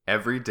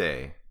Every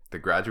day, the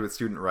graduate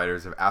student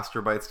writers of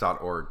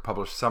astrobites.org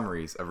publish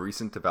summaries of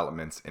recent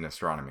developments in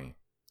astronomy.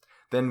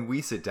 Then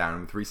we sit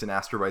down with recent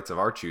astrobites of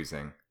our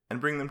choosing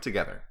and bring them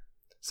together,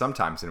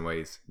 sometimes in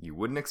ways you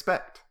wouldn't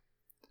expect.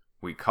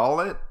 We call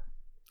it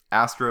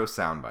Astro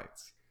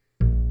Soundbites.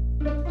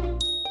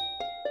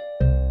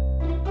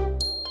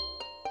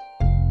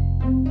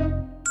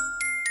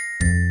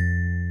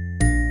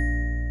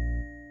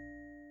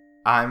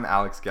 I'm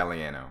Alex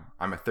Galliano.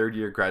 I'm a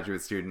third-year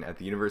graduate student at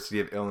the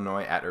University of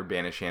Illinois at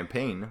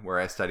Urbana-Champaign, where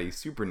I study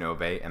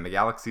supernovae and the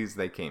galaxies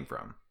they came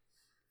from.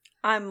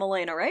 I'm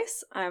Milena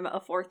Rice. I'm a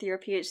fourth-year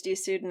PhD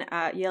student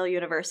at Yale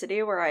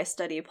University, where I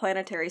study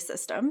planetary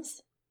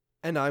systems.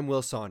 And I'm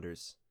Will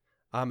Saunders.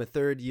 I'm a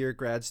third-year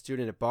grad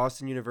student at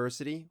Boston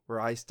University,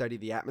 where I study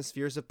the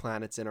atmospheres of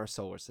planets in our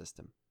solar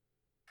system.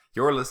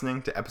 You're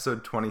listening to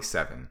episode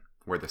 27,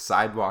 Where the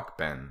Sidewalk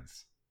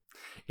Bends.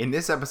 In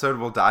this episode,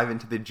 we'll dive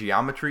into the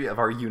geometry of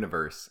our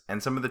universe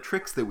and some of the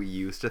tricks that we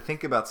use to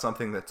think about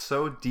something that's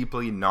so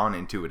deeply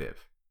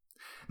non-intuitive.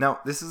 Now,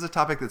 this is a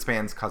topic that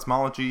spans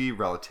cosmology,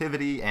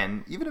 relativity,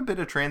 and even a bit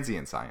of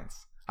transient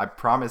science. I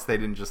promise they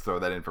didn't just throw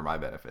that in for my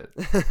benefit.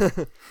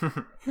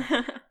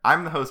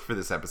 I'm the host for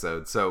this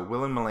episode, so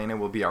Will and Milena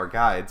will be our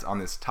guides on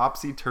this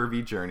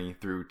topsy-turvy journey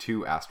through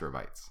two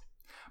astrobites.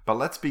 But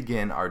let's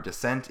begin our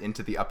descent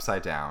into the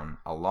Upside Down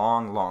a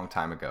long, long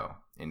time ago,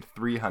 in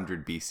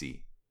 300 BC.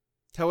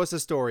 Tell us a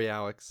story,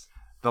 Alex.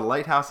 The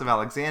Lighthouse of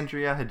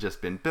Alexandria had just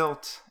been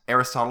built,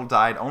 Aristotle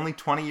died only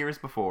 20 years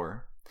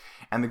before,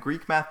 and the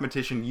Greek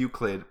mathematician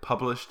Euclid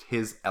published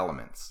his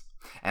Elements,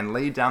 and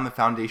laid down the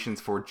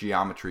foundations for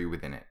geometry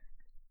within it.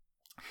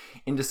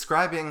 In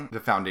describing the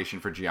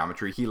foundation for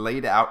geometry, he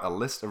laid out a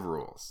list of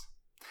rules.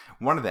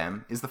 One of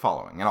them is the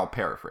following, and I'll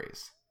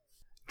paraphrase.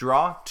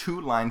 Draw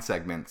two line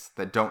segments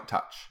that don't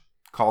touch.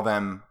 Call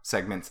them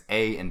segments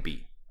A and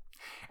B.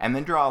 And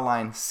then draw a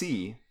line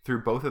C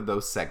through both of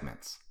those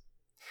segments.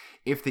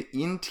 If the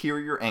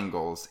interior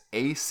angles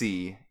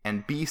AC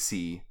and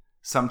BC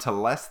sum to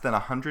less than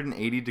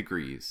 180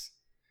 degrees,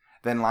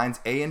 then lines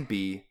A and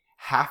B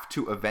have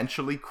to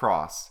eventually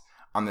cross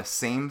on the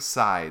same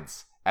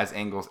sides as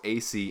angles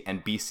AC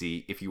and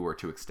BC if you were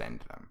to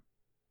extend them.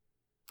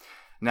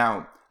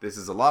 Now, this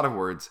is a lot of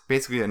words.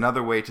 Basically,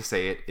 another way to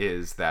say it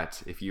is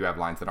that if you have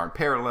lines that aren't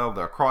parallel,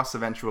 they'll cross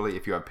eventually.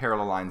 If you have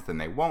parallel lines, then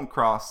they won't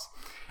cross.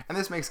 And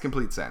this makes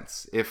complete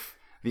sense. If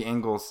the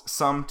angles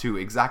sum to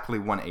exactly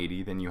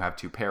 180, then you have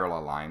two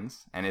parallel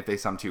lines. And if they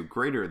sum to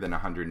greater than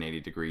 180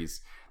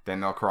 degrees,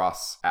 then they'll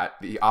cross at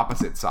the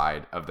opposite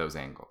side of those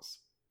angles.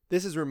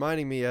 This is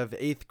reminding me of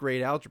 8th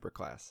grade algebra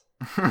class.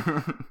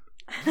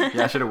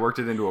 Yeah, I should have worked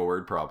it into a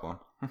word problem.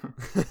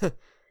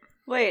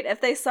 Wait, if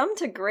they sum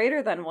to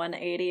greater than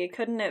 180,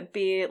 couldn't it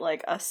be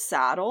like a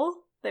saddle?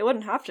 They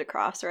wouldn't have to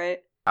cross, right?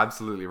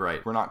 Absolutely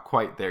right. We're not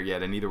quite there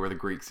yet, and neither were the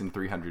Greeks in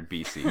 300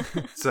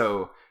 BC.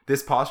 So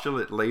this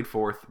postulate laid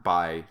forth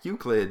by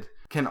Euclid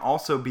can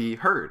also be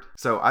heard.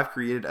 So I've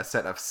created a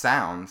set of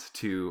sounds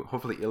to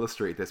hopefully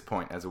illustrate this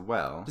point as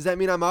well. Does that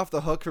mean I'm off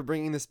the hook for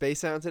bringing the space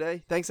sound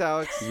today? Thanks,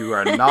 Alex. You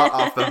are not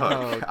off the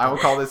hook. Oh, I will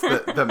call this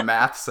the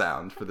math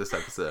sound for this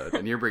episode,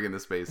 and you're bringing the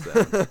space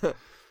sound.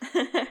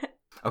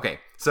 Okay,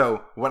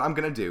 so what I'm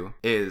going to do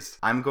is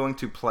I'm going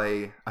to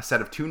play a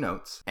set of two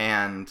notes,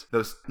 and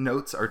those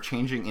notes are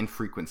changing in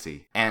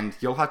frequency. And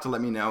you'll have to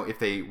let me know if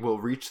they will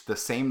reach the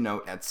same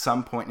note at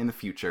some point in the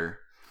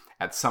future,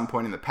 at some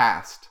point in the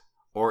past,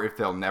 or if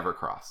they'll never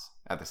cross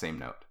at the same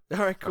note. All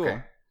right, cool.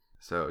 Okay,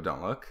 so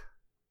don't look.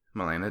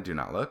 Milena, do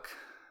not look.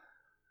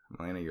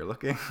 Milena, you're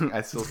looking.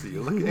 I still see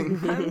you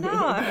looking. I'm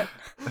not.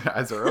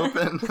 Eyes are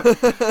open.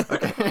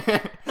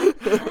 Okay.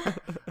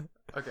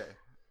 Okay.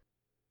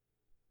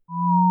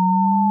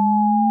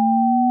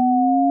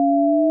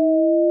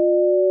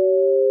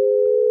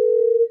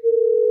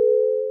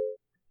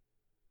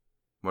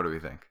 What do we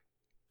think?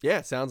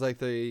 Yeah, sounds like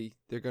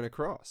they're going to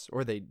cross,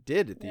 or they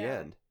did at the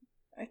end.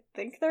 I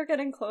think they're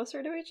getting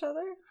closer to each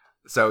other.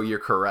 So you're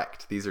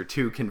correct. These are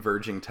two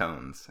converging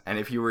tones. And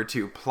if you were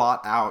to plot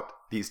out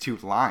these two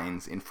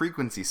lines in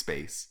frequency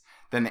space,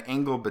 then the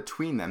angle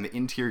between them, the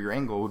interior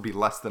angle, would be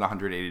less than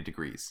 180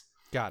 degrees.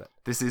 Got it.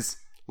 This is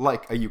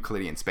like a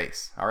Euclidean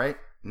space, all right?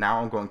 Now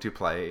I'm going to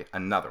play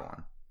another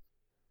one.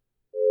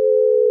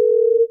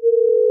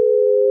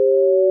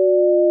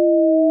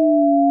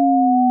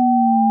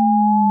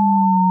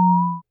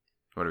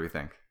 What do we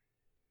think?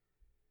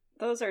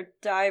 Those are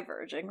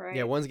diverging, right?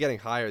 Yeah, one's getting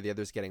higher, the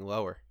other's getting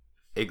lower.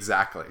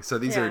 Exactly. So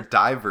these are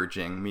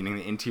diverging, meaning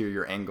the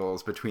interior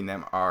angles between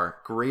them are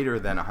greater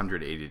than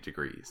 180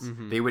 degrees.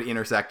 Mm-hmm. They would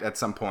intersect at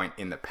some point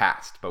in the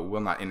past, but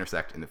will not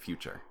intersect in the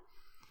future.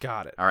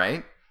 Got it. All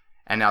right?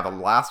 And now the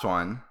last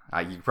one,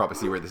 you can probably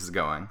see where this is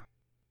going.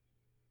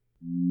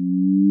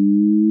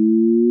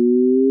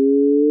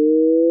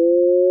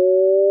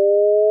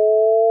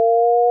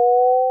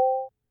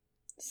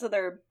 So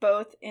they're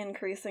both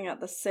increasing at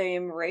the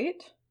same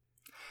rate?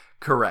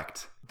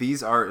 Correct.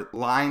 These are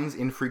lines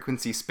in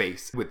frequency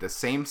space with the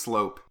same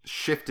slope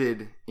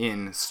shifted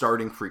in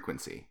starting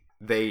frequency.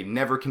 they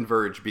never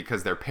converge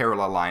because they're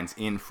parallel lines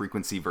in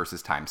frequency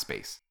versus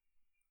time-space.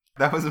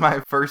 That was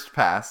my first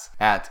pass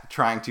at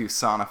trying to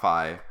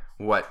sonify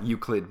what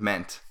Euclid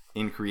meant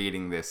in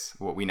creating this,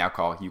 what we now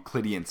call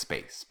Euclidean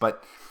space.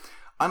 But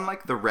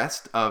unlike the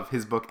rest of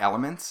his book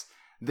Elements,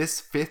 this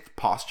fifth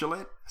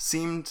postulate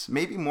seemed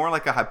maybe more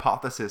like a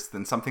hypothesis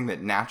than something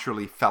that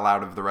naturally fell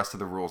out of the rest of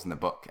the rules in the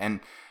book. And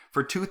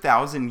for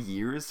 2,000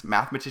 years,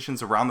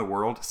 mathematicians around the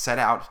world set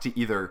out to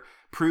either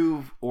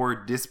prove or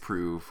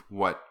disprove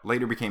what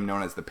later became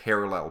known as the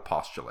parallel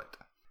postulate.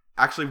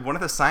 Actually, one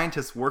of the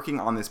scientists working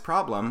on this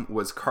problem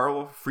was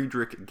Carl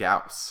Friedrich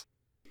Gauss.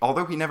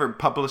 Although he never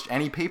published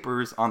any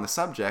papers on the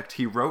subject,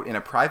 he wrote in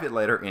a private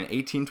letter in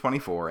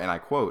 1824, and I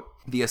quote,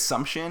 "The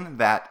assumption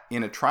that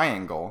in a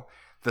triangle,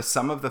 the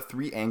sum of the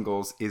three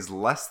angles is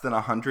less than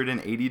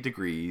 180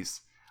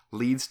 degrees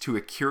leads to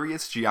a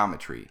curious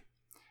geometry,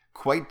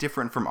 quite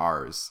different from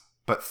ours,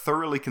 but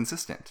thoroughly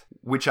consistent,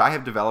 which I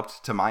have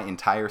developed to my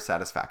entire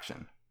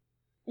satisfaction."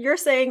 You're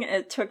saying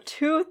it took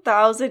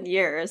 2,000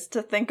 years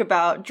to think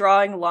about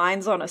drawing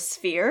lines on a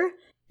sphere?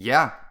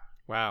 Yeah.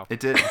 Wow. It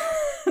did.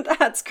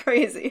 That's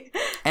crazy.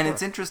 And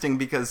it's interesting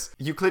because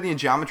Euclidean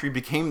geometry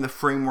became the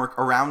framework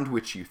around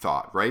which you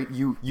thought, right?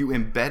 You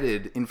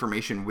embedded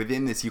information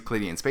within this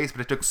Euclidean space,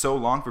 but it took so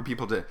long for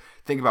people to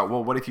think about,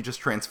 well, what if you just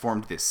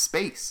transformed this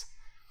space?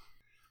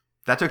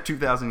 That took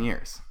 2,000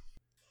 years.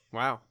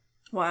 Wow.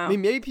 Wow. I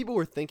mean, maybe people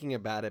were thinking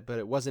about it, but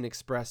it wasn't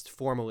expressed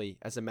formally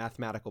as a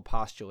mathematical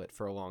postulate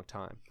for a long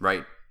time.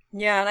 Right.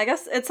 Yeah, and I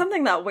guess it's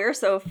something that we're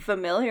so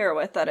familiar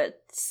with that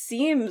it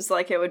seems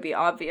like it would be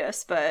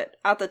obvious, but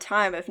at the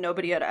time, if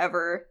nobody had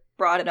ever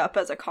brought it up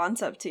as a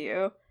concept to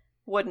you,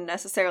 wouldn't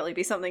necessarily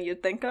be something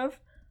you'd think of.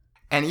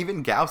 And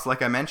even Gauss,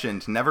 like I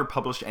mentioned, never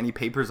published any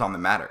papers on the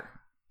matter,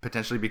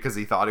 potentially because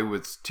he thought it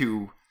was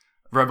too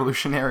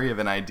revolutionary of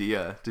an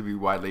idea to be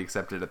widely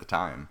accepted at the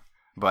time.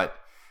 But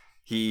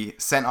he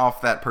sent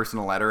off that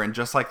personal letter, and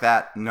just like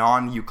that,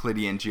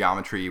 non-Euclidean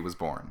geometry was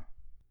born.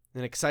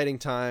 An exciting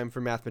time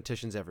for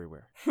mathematicians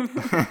everywhere.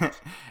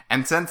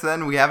 And since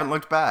then, we haven't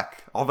looked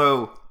back.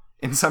 Although,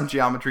 in some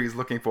geometries,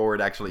 looking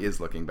forward actually is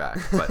looking back.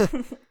 But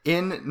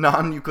in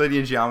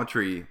non-Euclidean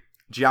geometry,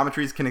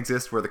 geometries can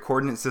exist where the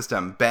coordinate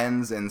system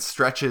bends and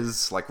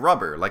stretches like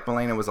rubber, like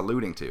Milena was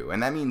alluding to.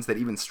 And that means that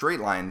even straight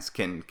lines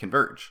can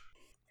converge.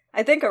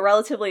 I think a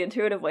relatively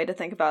intuitive way to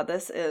think about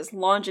this is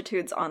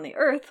longitudes on the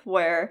Earth,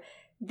 where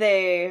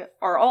they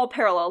are all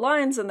parallel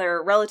lines and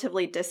they're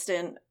relatively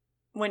distant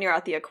when you're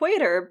at the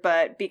equator,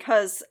 but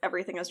because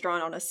everything is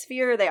drawn on a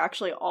sphere, they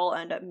actually all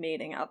end up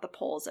mating at the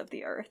poles of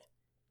the Earth.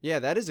 Yeah,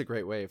 that is a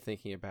great way of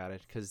thinking about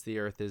it, because the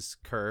Earth is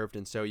curved,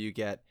 and so you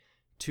get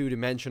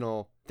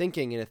two-dimensional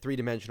thinking in a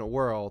three-dimensional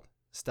world.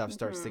 Stuff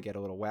starts to get a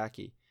little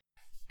wacky.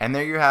 And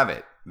there you have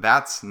it.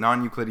 That's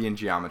non-Euclidean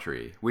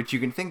geometry, which you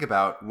can think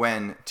about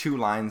when two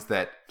lines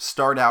that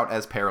start out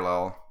as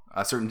parallel,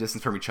 a certain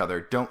distance from each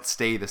other, don't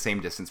stay the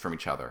same distance from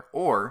each other.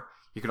 Or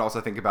you can also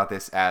think about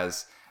this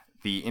as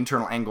the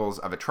internal angles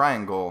of a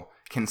triangle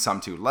can sum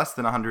to less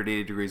than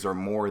 180 degrees or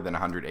more than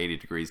 180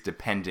 degrees,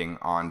 depending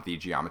on the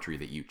geometry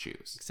that you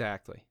choose.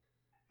 Exactly.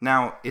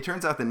 Now, it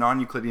turns out that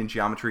non-Euclidean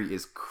geometry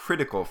is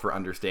critical for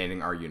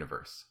understanding our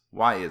universe.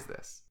 Why is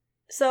this?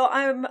 So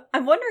I'm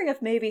wondering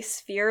if maybe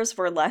spheres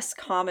were less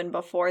common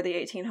before the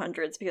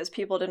 1800s because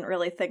people didn't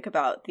really think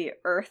about the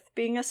Earth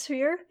being a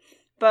sphere.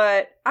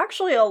 But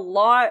actually a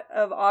lot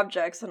of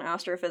objects in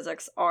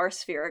astrophysics are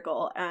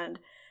spherical, and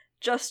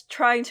just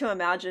trying to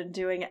imagine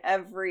doing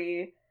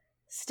every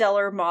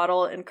stellar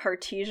model in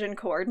Cartesian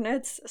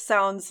coordinates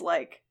sounds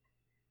like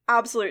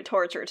absolute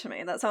torture to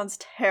me. That sounds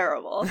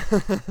terrible.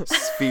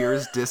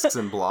 Spheres, disks,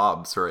 and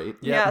blobs, right?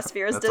 Yeah,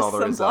 spheres, That's all disks,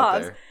 there and is out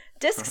blobs. there.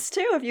 Disks,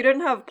 too. If you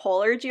didn't have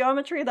polar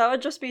geometry, that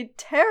would just be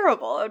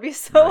terrible. It would be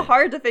so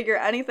hard to figure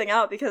anything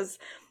out because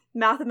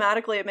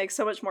mathematically it makes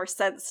so much more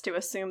sense to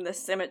assume this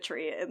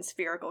symmetry in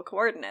spherical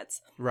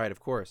coordinates. Right, of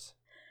course.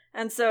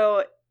 And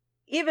so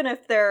even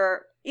if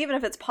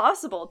it's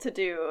possible to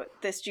do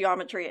this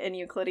geometry in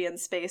Euclidean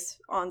space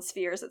on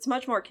spheres, it's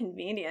much more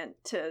convenient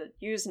to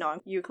use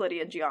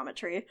non-Euclidean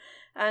geometry.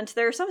 And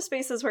there are some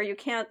spaces where you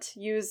can't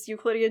use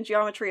Euclidean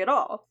geometry at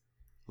all.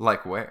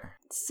 Like where?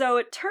 So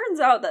it turns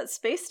out that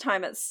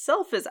space-time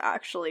itself is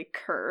actually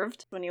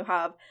curved. When you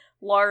have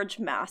large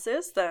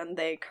masses, then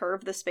they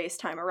curve the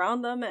space-time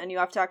around them, and you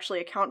have to actually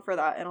account for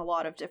that in a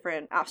lot of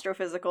different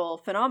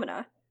astrophysical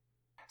phenomena.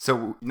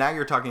 So now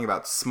you're talking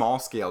about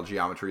small-scale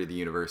geometry of the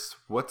universe.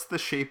 What's the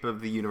shape of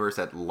the universe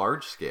at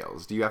large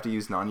scales? Do you have to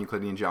use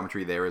non-Euclidean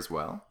geometry there as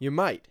well? You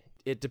might.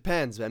 It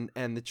depends, and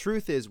the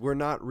truth is we're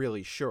not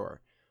really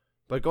sure.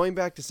 But going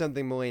back to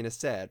something Milena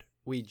said,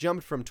 we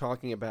jumped from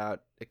talking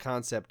about the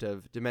concept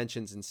of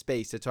dimensions in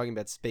space to talking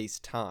about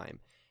space-time.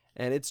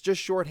 And it's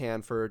just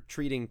shorthand for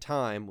treating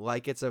time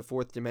like it's a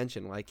fourth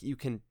dimension, like you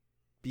can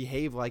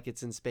behave like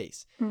it's in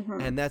space.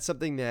 Mm-hmm. And that's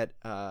something that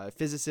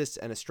physicists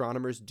and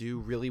astronomers do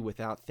really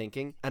without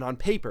thinking. And on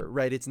paper,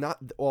 right, it's not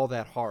all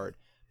that hard.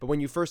 But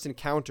when you first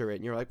encounter it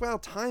and you're like, well,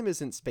 time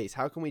isn't space.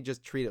 How can we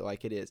just treat it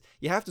like it is?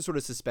 You have to sort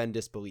of suspend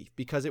disbelief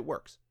because it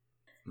works.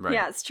 Right.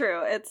 Yeah, it's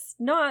true. It's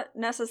not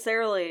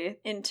necessarily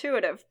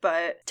intuitive,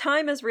 but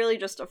time is really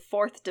just a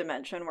fourth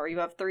dimension where you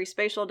have three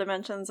spatial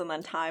dimensions and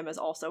then time is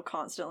also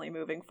constantly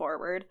moving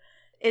forward.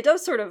 It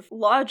does sort of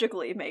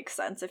logically make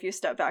sense if you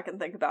step back and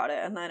think about it,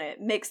 and then it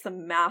makes the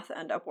math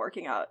end up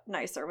working out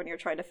nicer when you're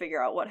trying to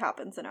figure out what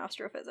happens in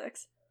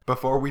astrophysics.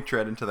 Before we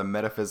tread into the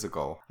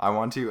metaphysical, I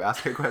want to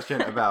ask a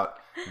question about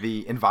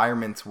the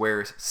environments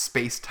where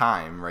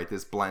space-time, right,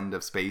 this blend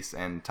of space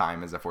and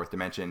time as a fourth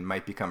dimension,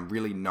 might become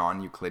really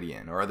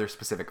non-Euclidean, or are there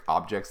specific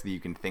objects that you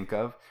can think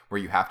of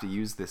where you have to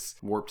use this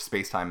warped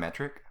space-time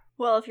metric?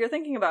 Well, if you're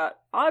thinking about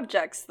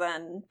objects,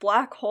 then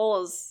black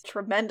holes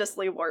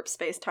tremendously warp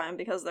space-time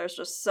because there's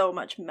just so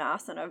much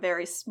mass in a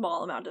very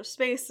small amount of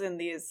space in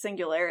these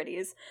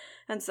singularities.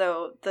 And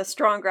so the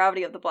strong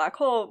gravity of the black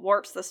hole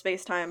warps the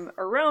space-time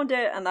around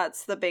it, and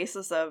that's the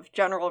basis of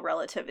general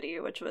relativity,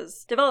 which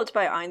was developed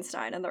by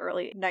Einstein in the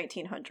early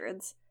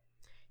 1900s.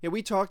 Yeah,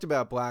 we talked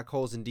about black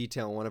holes in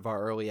detail in one of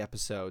our early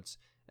episodes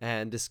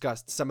and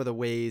discussed some of the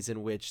ways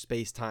in which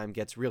space-time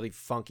gets really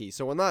funky,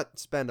 so we'll not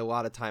spend a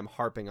lot of time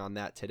harping on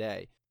that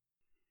today.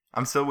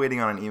 I'm still waiting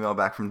on an email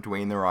back from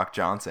Dwayne "The Rock"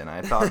 Johnson.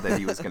 I thought that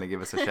he was going to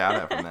give us a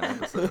shout-out from that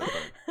episode.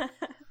 But...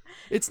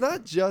 It's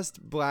not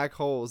just black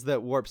holes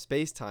that warp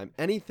space-time.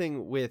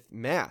 Anything with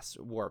mass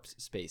warps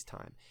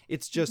space-time.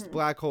 It's just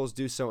black holes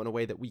do so in a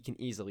way that we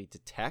can easily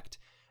detect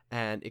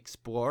and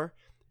explore.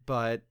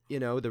 But,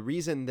 the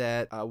reason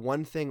that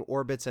one thing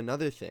orbits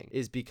another thing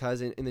is because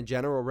in the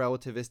general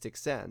relativistic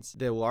sense,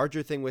 the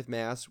larger thing with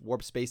mass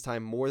warps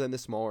space-time more than the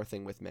smaller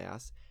thing with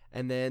mass,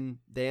 and then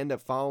they end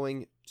up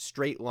following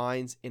straight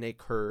lines in a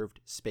curved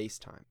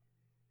space-time.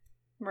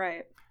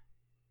 Right.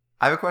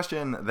 I have a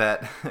question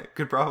that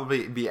could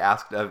probably be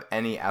asked of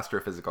any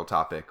astrophysical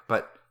topic,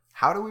 but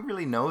how do we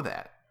really know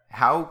that?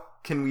 How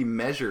can we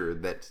measure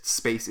that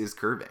space is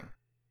curving?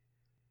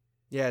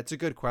 Yeah, it's a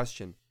good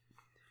question.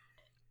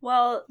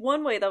 Well,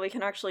 one way that we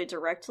can actually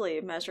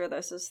directly measure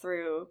this is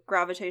through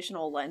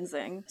gravitational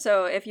lensing.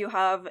 So if you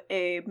have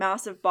a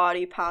massive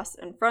body pass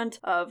in front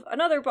of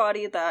another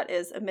body that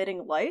is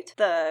emitting light,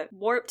 the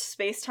warped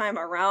space-time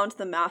around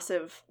the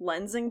massive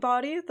lensing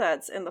body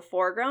that's in the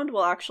foreground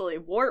will actually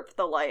warp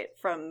the light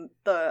from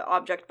the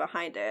object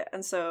behind it.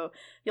 And so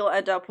you'll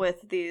end up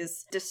with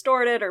these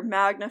distorted or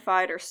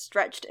magnified or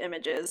stretched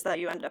images that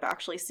you end up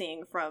actually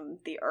seeing from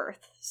the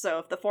Earth. So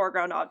if the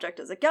foreground object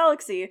is a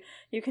galaxy,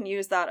 you can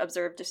use that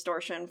observed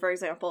distortion, for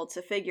example,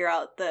 to figure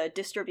out the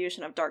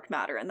distribution of dark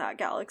matter in that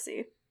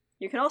galaxy.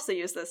 You can also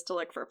use this to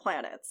look for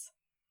planets.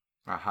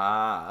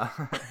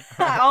 Aha.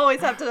 I always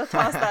have to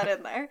toss that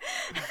in there.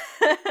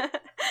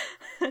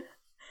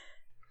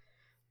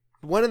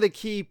 One of the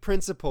key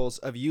principles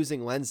of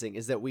using lensing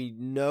is that we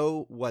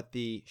know what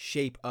the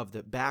shape of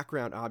the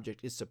background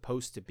object is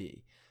supposed to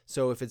be.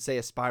 So if it's, say,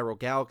 a spiral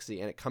galaxy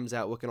and it comes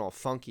out looking all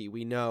funky,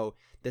 we know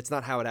that's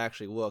not how it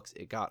actually looks.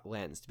 It got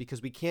lensed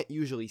because we can't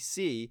usually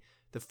see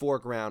the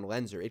foreground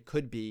lenser. It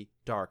could be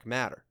dark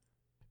matter.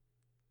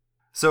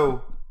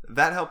 So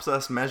that helps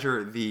us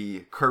measure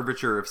the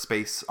curvature of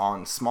space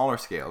on smaller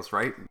scales,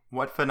 right?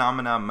 What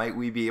phenomena might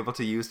we be able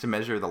to use to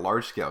measure the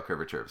large-scale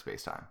curvature of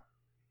space-time?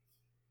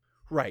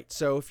 Right.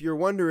 So if you're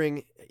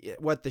wondering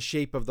what the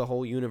shape of the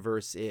whole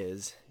universe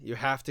is, you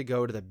have to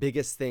go to the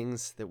biggest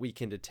things that we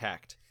can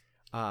detect.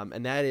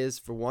 And that is,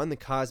 for one, the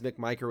cosmic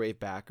microwave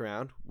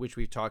background, which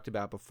we've talked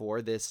about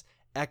before, this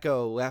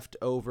echo left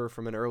over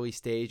from an early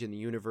stage in the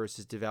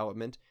universe's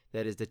development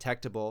that is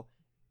detectable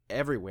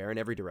everywhere in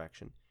every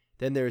direction.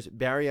 Then there's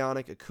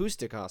baryonic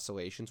acoustic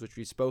oscillations, which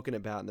we've spoken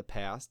about in the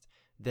past,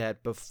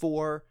 that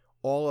before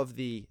all of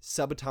the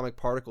subatomic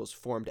particles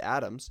formed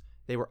atoms,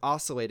 they were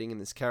oscillating in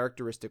this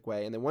characteristic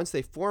way. And then once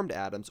they formed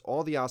atoms,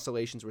 all the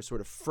oscillations were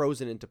sort of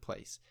frozen into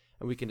place,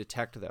 and we can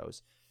detect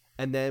those.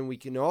 And then we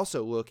can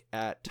also look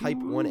at type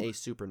 1a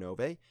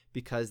supernovae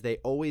because they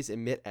always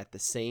emit at the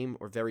same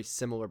or very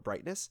similar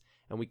brightness,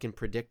 and we can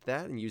predict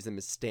that and use them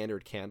as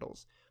standard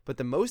candles. But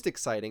the most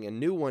exciting and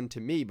new one to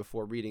me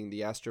before reading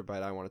the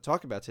astrobite I want to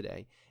talk about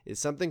today is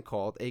something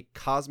called a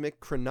cosmic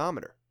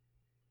chronometer.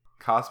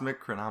 Cosmic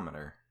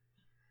chronometer.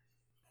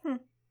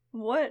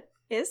 What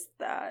is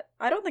that?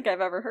 I don't think I've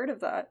ever heard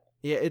of that.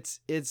 Yeah,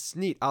 it's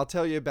neat. I'll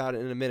tell you about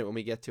it in a minute when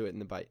we get to it in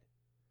the bite.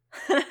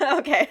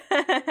 Okay.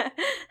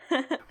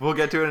 We'll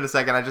get to it in a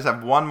second. I just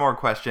have one more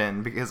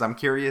question because I'm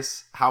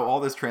curious how all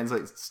this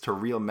translates to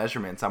real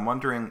measurements. I'm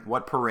wondering,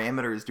 what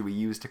parameters do we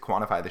use to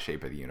quantify the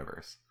shape of the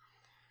universe?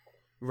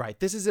 Right.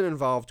 This is an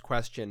involved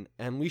question,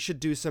 and we should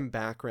do some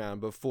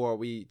background before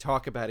we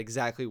talk about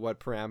exactly what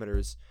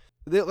parameters.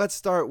 Let's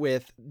start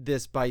with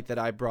this bite that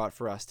I brought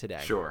for us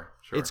today. Sure.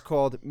 It's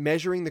called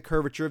Measuring the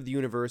Curvature of the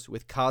Universe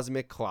with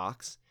Cosmic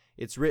Clocks.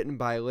 It's written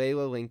by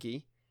Leila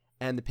Linke,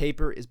 and the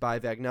paper is by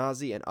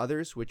Vagnazzi and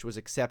others, which was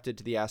accepted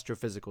to the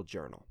Astrophysical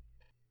Journal.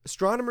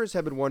 Astronomers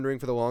have been wondering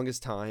for the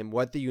longest time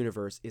what the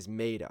universe is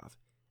made of,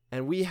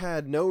 and we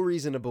had no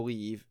reason to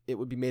believe it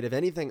would be made of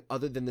anything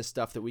other than the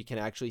stuff that we can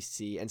actually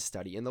see and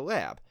study in the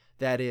lab.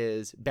 That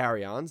is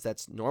baryons,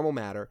 that's normal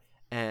matter,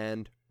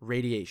 and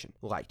radiation,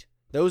 light.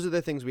 Those are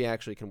the things we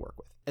actually can work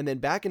with. And then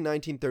back in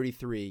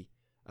 1933,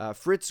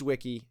 Fritz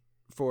Zwicky,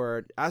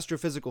 for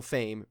astrophysical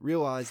fame,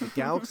 realized that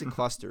galaxy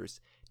clusters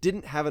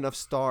didn't have enough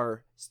stars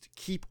to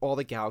keep all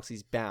the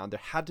galaxies bound. There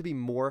had to be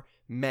more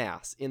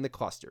mass in the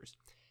clusters.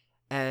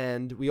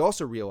 And we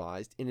also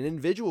realized in an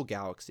individual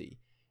galaxy,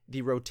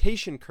 the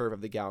rotation curve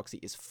of the galaxy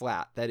is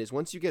flat. That is,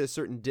 once you get a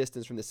certain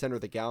distance from the center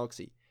of the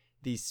galaxy,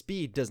 the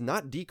speed does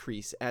not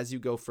decrease as you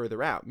go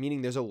further out,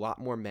 meaning there's a lot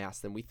more mass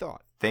than we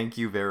thought. Thank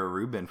you, Vera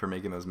Rubin, for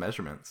making those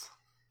measurements.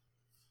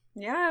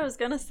 Yeah, I was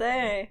gonna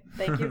say,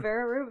 thank you,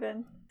 Vera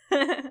Rubin.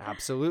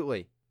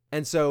 Absolutely.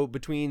 And so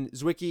between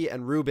Zwicky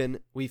and Rubin,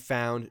 we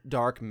found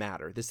dark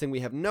matter, this thing we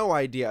have no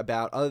idea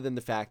about other than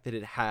the fact that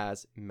it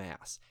has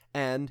mass.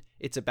 And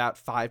it's about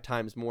 5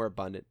 times more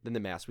abundant than the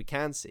mass we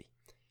can see.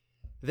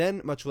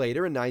 Then, much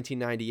later, in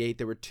 1998,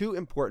 there were 2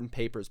 important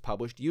papers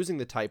published using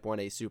the Type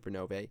 1a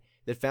supernovae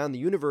that found the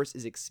universe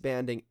is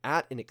expanding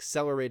at an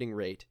accelerating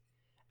rate.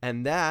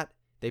 And that,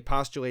 they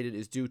postulated,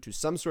 is due to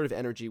some sort of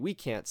energy we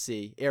can't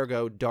see,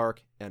 ergo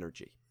dark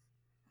energy.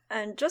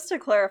 And just to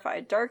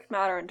clarify, dark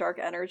matter and dark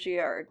energy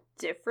are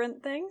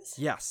different things?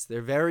 Yes,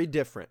 they're very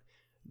different.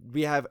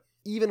 We have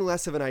even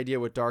less of an idea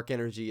what dark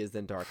energy is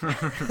than dark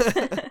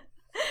matter.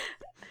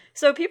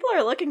 So people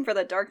are looking for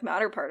the dark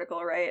matter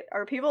particle, right?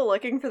 Are people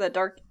looking for the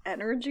dark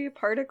energy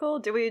particle?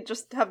 Do we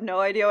just have no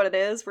idea what it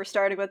is? We're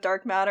starting with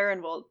dark matter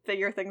and we'll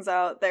figure things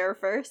out there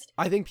first?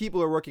 I think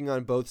people are working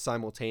on both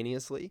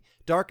simultaneously.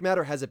 Dark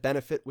matter has a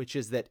benefit, which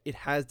is that it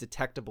has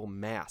detectable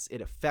mass.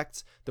 It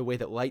affects the way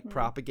that light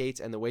propagates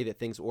and the way that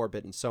things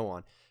orbit and so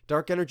on.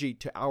 Dark energy,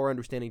 to our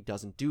understanding,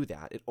 doesn't do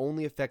that. It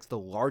only affects the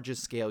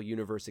largest scale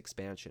universe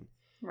expansion.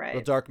 Right.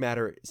 Well, dark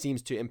matter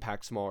seems to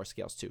impact smaller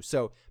scales too.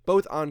 So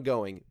both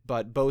ongoing,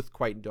 but both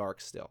quite dark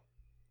still.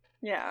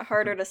 Yeah,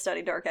 harder to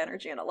study dark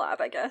energy in a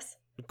lab, I guess.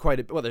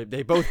 Well,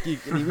 they both,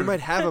 I mean, we might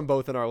have them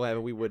both in our lab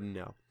and we wouldn't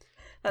know.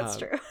 That's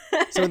true.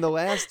 So in the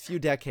last few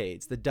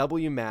decades, the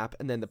WMAP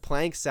and then the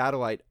Planck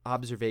satellite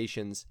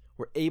observations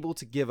were able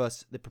to give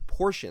us the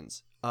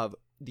proportions of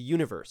the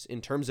universe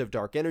in terms of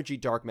dark energy,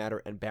 dark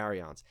matter, and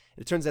baryons.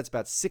 It turns out it's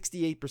about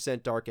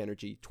 68% dark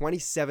energy,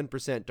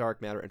 27%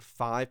 dark matter, and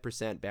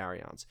 5%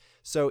 baryons.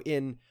 So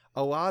in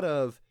a lot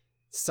of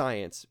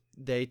science,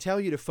 they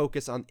tell you to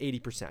focus on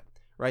 80%,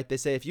 right? They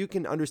say if you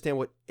can understand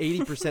what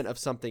 80% of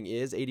something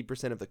is,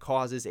 80% of the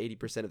causes,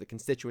 80% of the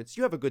constituents,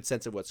 you have a good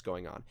sense of what's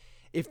going on.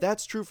 If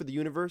that's true for the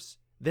universe,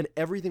 then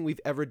everything we've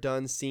ever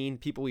done, seen,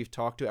 people we've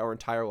talked to our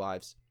entire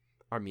lives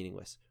are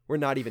meaningless. We're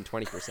not even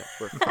 20%.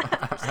 We're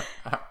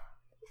 5%.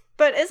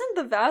 But isn't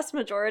the vast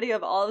majority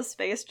of all of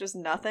space just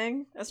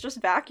nothing? It's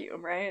just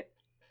vacuum, right?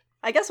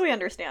 I guess we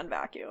understand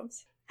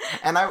vacuums.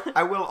 And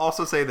I will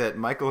also say that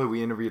Michael, who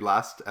we interviewed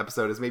last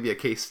episode, is maybe a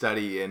case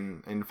study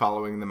in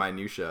following the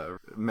minutia,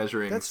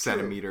 measuring That's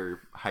centimeter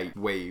height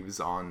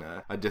waves on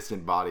a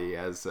distant body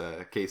as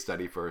a case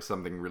study for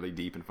something really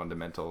deep and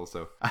fundamental.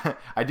 So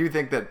I do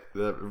think that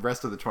the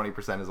rest of the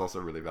 20% is also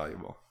really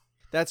valuable.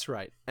 That's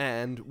right.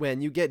 And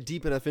when you get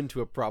deep enough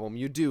into a problem,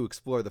 you do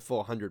explore the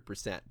full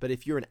 100%. But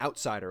if you're an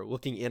outsider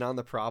looking in on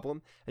the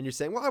problem and you're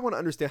saying, well, I want to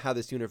understand how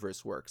this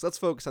universe works, let's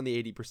focus on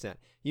the 80%,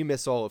 you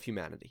miss all of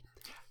humanity.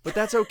 But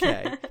that's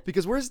okay,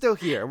 because we're still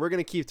here and we're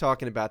going to keep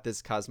talking about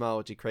this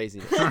cosmology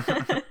craziness.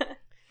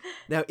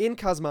 Now, in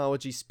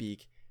cosmology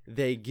speak,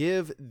 they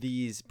give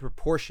these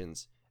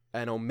proportions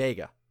an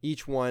omega.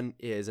 Each one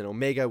is an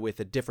omega with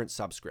a different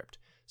subscript.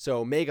 So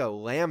omega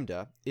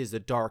lambda is the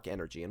dark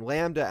energy, and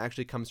lambda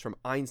actually comes from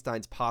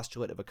Einstein's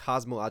postulate of a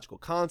cosmological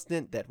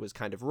constant that was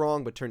kind of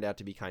wrong, but turned out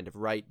to be kind of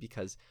right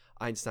because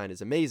Einstein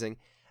is amazing.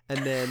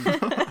 And then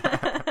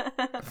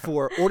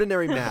for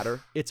ordinary matter,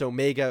 it's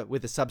omega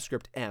with a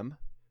subscript m.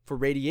 For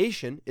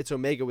radiation, it's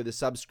omega with a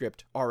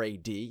subscript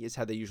rad is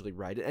how they usually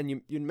write it. And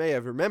you may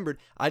have remembered,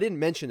 I didn't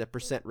mention the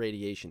percent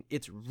radiation.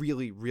 It's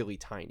really, really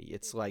tiny.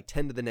 It's like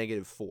 10 to the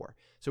negative 4.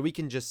 So we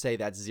can just say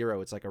that's 0.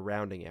 It's like a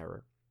rounding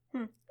error.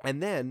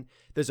 And then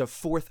there's a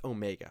fourth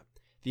omega,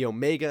 the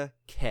omega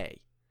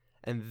K.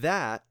 And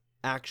that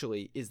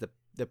actually is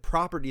the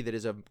property that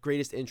is of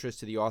greatest interest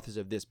to the authors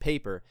of this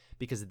paper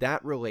because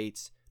that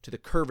relates to the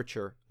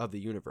curvature of the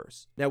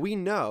universe. Now we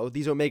know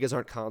these omegas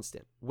aren't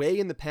constant. Way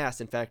in the past,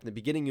 in fact, in the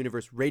beginning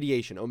universe,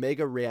 radiation,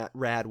 omega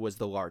rad was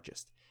the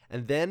largest.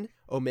 And then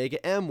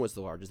omega m was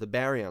the largest. The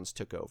baryons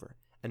took over.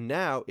 And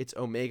now it's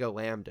omega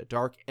lambda.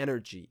 Dark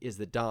energy is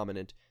the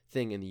dominant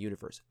thing in the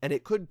universe. And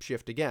it could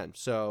shift again.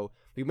 So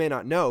we may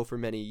not know for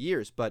many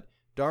years, but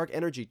dark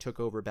energy took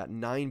over about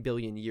 9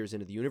 billion years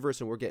into the universe,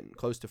 and we're getting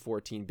close to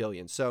 14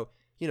 billion. So,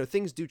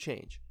 things do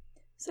change.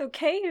 So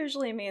K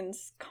usually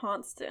means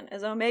constant.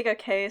 Is omega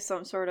K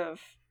some sort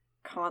of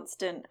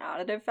constant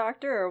additive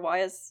factor, or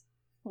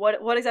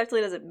what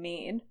exactly does it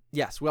mean?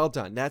 Yes, well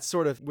done. That's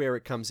sort of where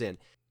it comes in.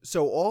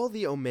 So all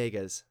the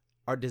omegas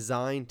are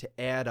designed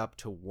to add up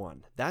to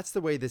 1. That's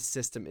the way this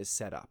system is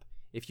set up.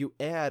 If you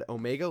add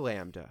omega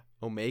lambda,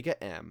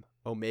 omega m,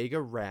 omega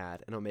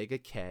rad, and omega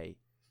k,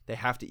 they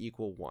have to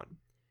equal 1.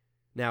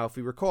 Now, if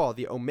we recall,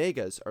 the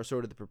omegas are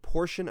sort of the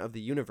proportion of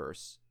the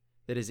universe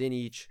that is in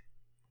each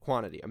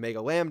quantity.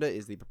 Omega lambda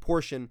is the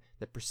proportion,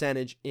 the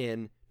percentage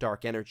in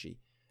dark energy.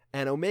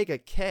 And omega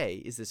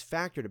k is this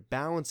factor to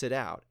balance it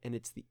out, and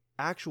it's the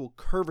actual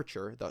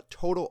curvature, the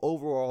total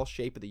overall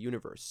shape of the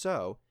universe.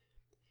 So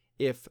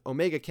if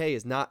omega k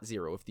is not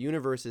 0, if the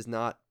universe is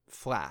not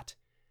flat,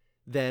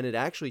 then it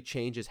actually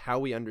changes how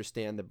we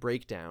understand the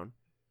breakdown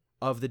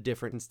of the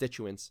different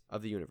constituents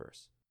of the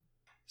universe.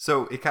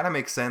 So it kind of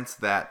makes sense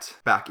that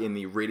back in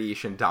the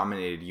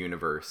radiation-dominated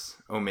universe,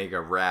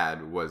 omega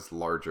rad was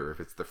larger if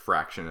it's the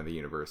fraction of the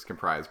universe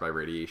comprised by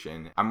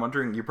radiation. I'm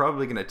wondering, you're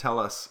probably going to tell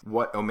us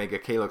what omega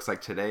k looks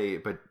like today,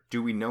 but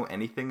do we know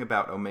anything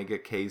about omega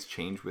k's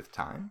change with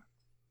time?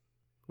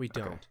 We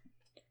don't. Okay.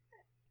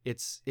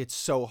 It's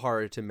so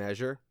hard to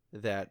measure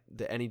that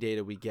any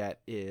data we get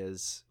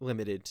is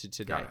limited to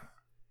today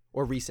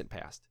or recent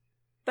past.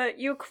 But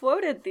you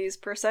quoted these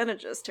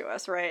percentages to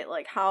us, right?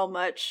 Like how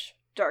much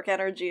dark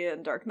energy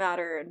and dark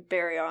matter and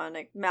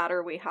baryonic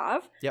matter we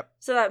have. Yep.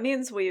 So that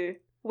means we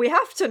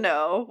have to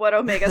know what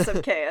omega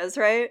sub k is,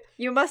 right?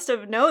 You must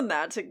have known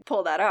that to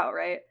pull that out,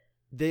 right?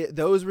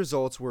 Those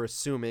results were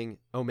assuming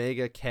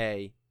omega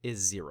k is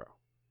 0.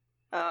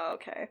 Oh,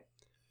 okay.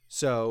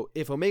 So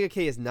if omega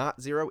k is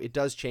not 0, it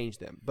does change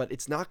them, but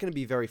it's not going to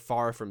be very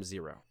far from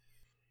 0.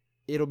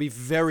 It'll be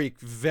very,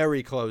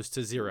 very close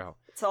to 0.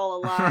 It's all a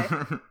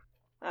lie.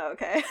 Oh,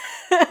 okay.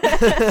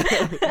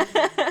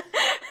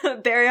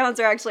 Baryons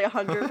are actually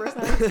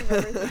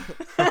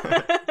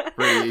 100%.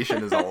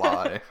 Radiation is a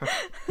lie.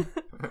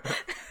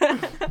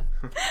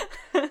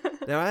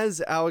 Now,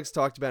 as Alex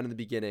talked about in the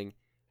beginning,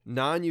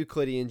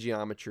 non-Euclidean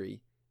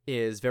geometry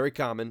is very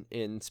common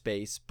in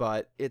space,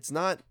 but it's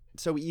not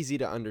so easy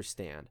to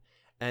understand.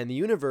 And the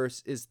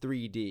universe is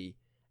 3D,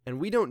 and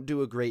we don't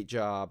do a great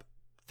job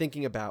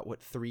thinking about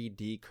what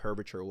 3D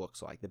curvature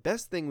looks like. The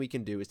best thing we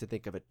can do is to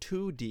think of a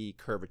 2D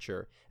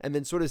curvature and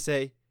then sort of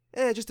say,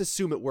 just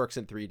assume it works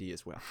in 3D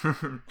as well.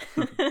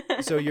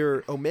 So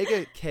your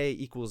omega k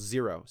equals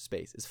 0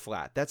 space is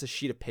flat. That's a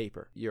sheet of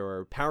paper.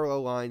 Your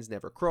parallel lines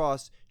never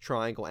cross.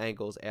 Triangle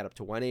angles add up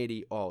to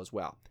 180, all as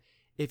well.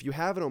 If you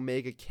have an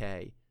omega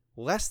k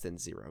less than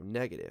 0,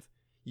 negative,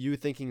 you're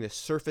thinking the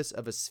surface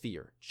of a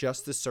sphere,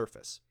 just the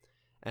surface.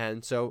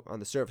 And so on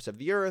the surface of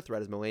the Earth,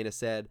 right as Milena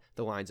said,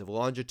 the lines of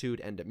longitude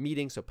end up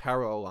meeting, so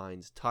parallel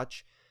lines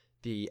touch.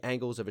 The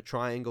angles of a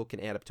triangle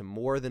can add up to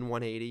more than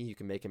 180. You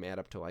can make them add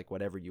up to like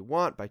whatever you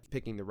want by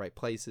picking the right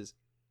places.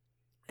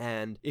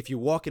 And if you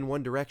walk in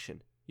one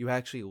direction, you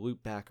actually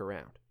loop back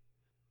around.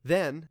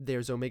 Then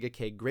there's omega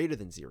k greater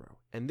than 0,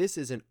 and this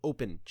is an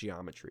open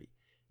geometry.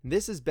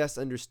 This is best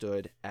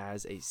understood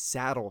as a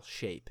saddle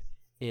shape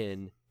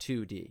in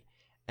 2D.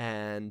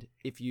 And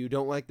if you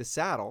don't like the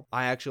saddle,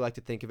 I actually like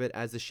to think of it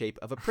as the shape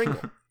of a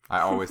Pringle.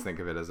 I always think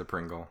of it as a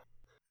Pringle.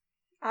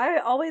 I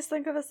always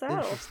think of a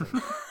saddle.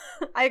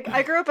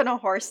 I grew up in a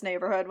horse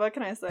neighborhood. What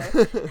can I say?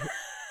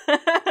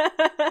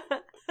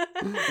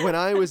 When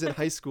I was in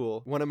high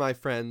school, one of my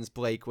friends,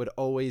 Blake, would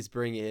always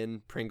bring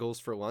in Pringles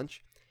for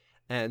lunch.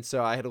 And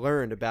so I had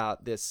learned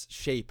about this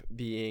shape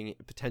being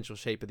a potential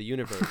shape of the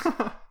universe.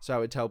 So I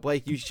would tell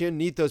Blake, you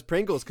shouldn't eat those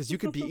Pringles because you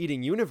could be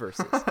eating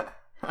universes.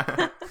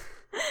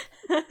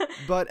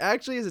 But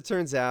actually, as it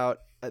turns out,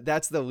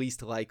 that's the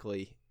least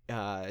likely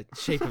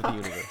shape of the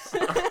universe.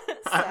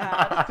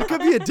 Sad. It could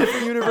be a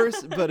different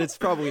universe, but it's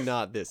probably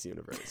not this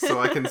universe.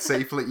 So I can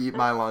safely eat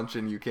my lunch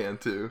and you can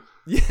too.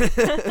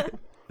 Yeah.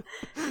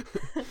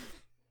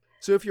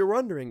 So if you're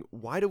wondering,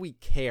 why do we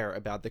care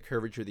about the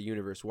curvature of the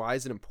universe? Why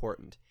is it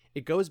important?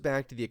 It goes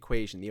back to the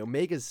equation. The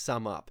omegas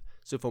sum up.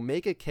 So if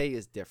omega k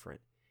is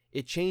different,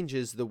 it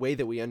changes the way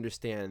that we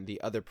understand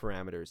the other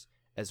parameters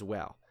as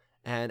well.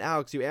 And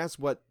Alex, you asked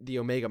what the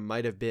omega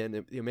might have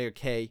been, the omega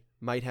k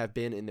might have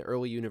been in the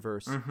early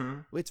universe. Mm-hmm.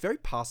 Well, it's very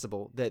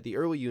possible that the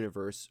early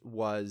universe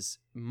was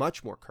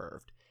much more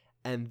curved,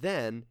 and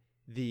then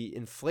the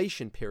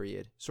inflation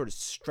period sort of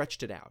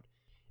stretched it out.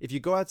 If you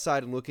go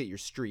outside and look at your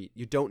street,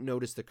 you don't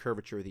notice the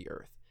curvature of the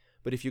Earth.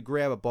 But if you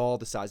grab a ball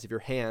the size of your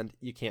hand,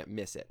 you can't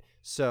miss it.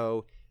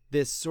 So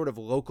this sort of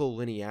local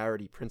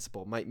linearity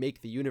principle might make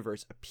the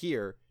universe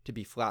appear to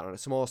be flat on a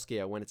small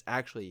scale when it's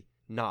actually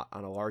not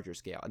on a larger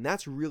scale. And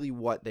that's really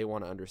what they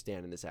want to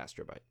understand in this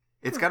astrobite.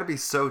 It's got to be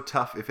so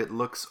tough if it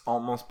looks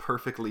almost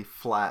perfectly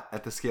flat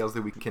at the scales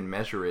that we can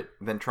measure it,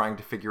 than trying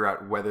to figure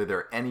out whether there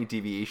are any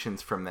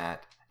deviations from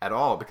that at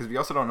all, because we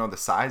also don't know the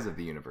size of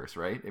the universe,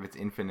 right? If it's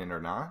infinite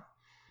or not.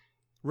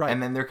 Right.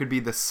 And then there could be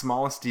the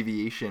smallest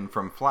deviation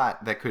from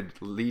flat that could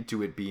lead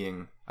to it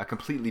being a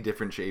completely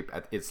different shape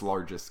at its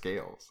largest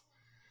scales.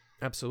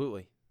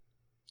 Absolutely.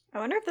 I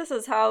wonder if this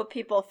is how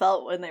people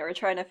felt when they were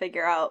trying to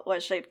figure out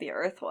what shape the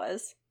Earth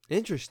was.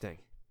 Interesting.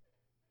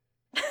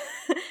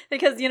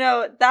 Because, you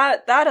know,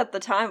 that at the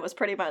time was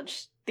pretty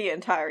much the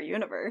entire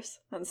universe.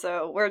 And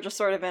so we're just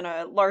sort of in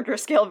a larger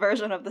scale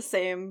version of the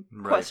same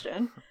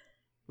question.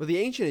 Well, the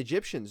ancient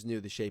Egyptians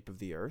knew the shape of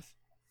the Earth.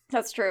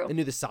 That's true. They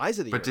knew the size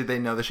of the Earth. But did they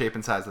know the shape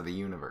and size of the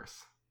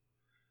universe?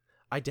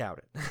 I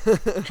doubt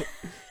it.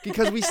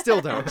 Because we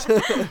still don't.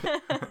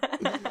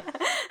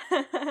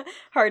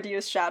 Hard to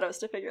use shadows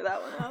to figure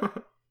that one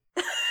out.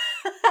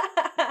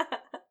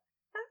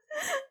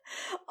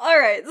 All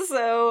right,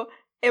 so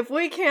if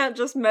we can't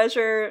just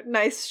measure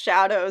nice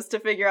shadows to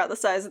figure out the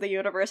size of the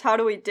universe, how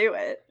do we do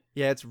it?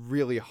 Yeah, it's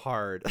really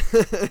hard.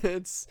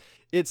 it's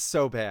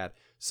so bad.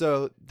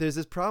 So there's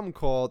this problem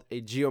called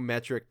a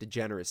geometric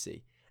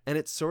degeneracy, and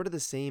it's sort of the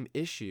same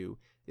issue.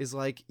 Is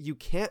like you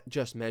can't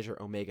just measure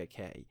omega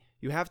k.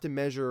 You have to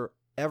measure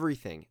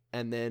everything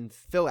and then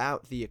fill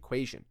out the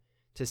equation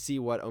to see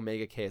what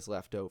omega k is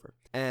left over.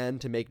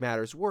 And to make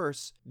matters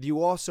worse,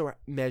 you also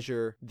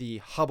measure the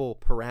Hubble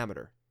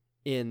parameter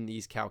in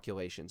these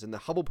calculations. And the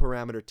Hubble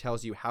parameter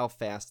tells you how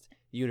fast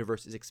the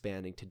universe is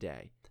expanding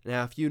today.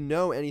 Now, if you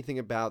know anything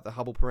about the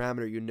Hubble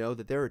parameter, you know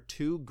that there are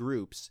two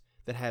groups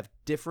that have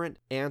different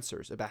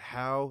answers about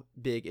how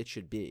big it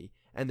should be.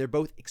 And they're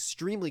both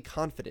extremely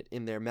confident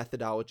in their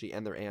methodology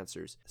and their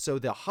answers. So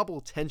the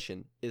Hubble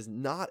tension is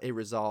not a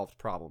resolved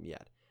problem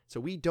yet. So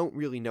we don't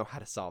really know how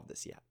to solve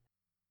this yet.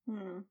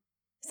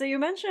 So you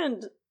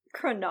mentioned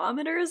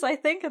chronometers, I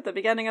think, at the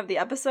beginning of the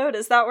episode.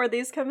 Is that where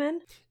these come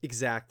in?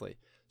 Exactly.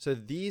 So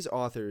these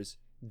authors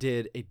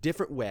did a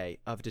different way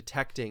of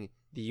detecting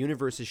the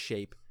universe's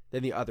shape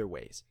than the other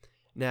ways.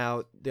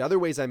 Now, the other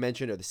ways I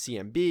mentioned are the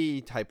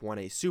CMB, Type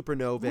 1a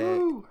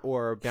supernovae,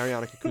 or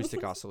baryonic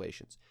acoustic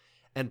oscillations.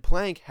 And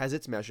Planck has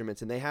its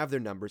measurements, and they have their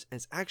numbers, and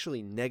it's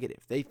actually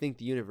negative. They think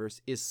the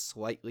universe is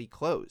slightly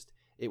closed.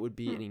 It would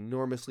be an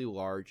enormously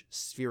large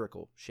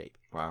spherical shape.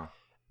 Wow.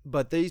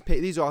 But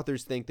these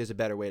authors think there's a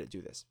better way to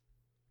do this.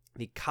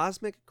 The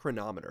cosmic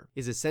chronometer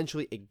is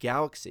essentially a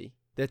galaxy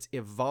that's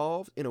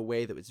evolved in a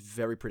way that was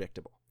very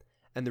predictable.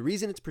 And the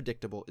reason it's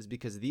predictable is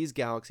because these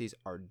galaxies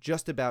are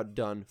just about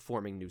done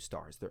forming new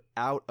stars. They're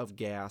out of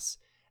gas,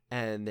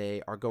 and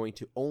they are going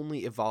to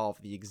only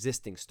evolve the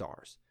existing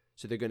stars.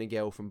 So they're going to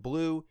go from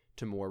blue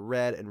to more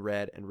red and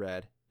red and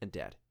red and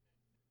dead.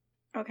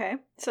 Okay,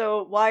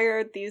 so why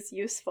are these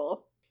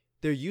useful?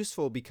 They're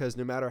useful because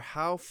no matter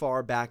how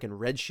far back in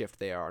redshift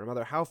they are, no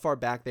matter how far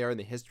back they are in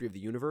the history of the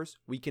universe,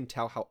 we can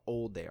tell how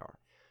old they are.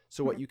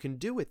 So what you can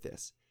do with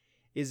this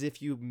is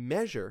if you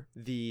measure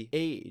the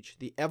age,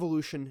 the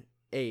evolution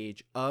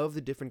age of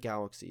the different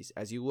galaxies,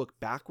 as you look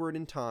backward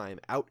in time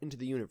out into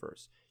the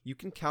universe, you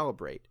can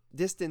calibrate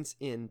distance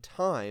in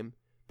time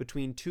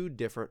between two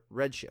different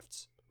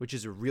redshifts, which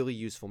is a really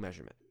useful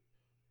measurement.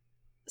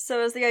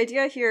 So is the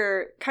idea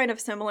here kind of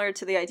similar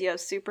to the idea of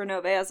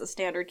supernovae as a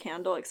standard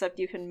candle, except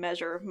you can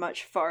measure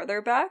much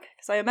farther back?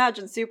 Because I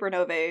imagine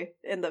supernovae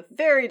in the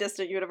very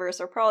distant universe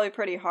are probably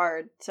pretty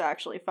hard to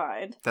actually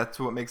find. That's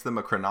what makes them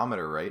a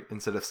chronometer, right?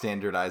 Instead of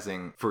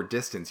standardizing for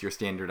distance, you're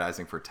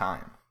standardizing for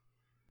time.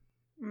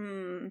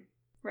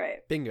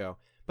 Right. Bingo.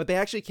 But they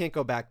actually can't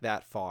go back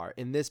that far.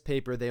 In this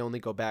paper, they only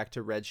go back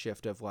to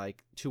redshift of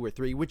like 2 or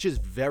 3, which is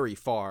very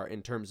far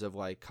in terms of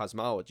like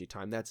cosmology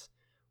time. That's,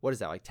 what is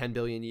that, like 10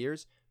 billion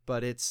years?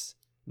 But it's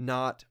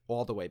not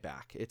all the way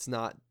back. It's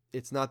not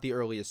the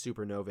earliest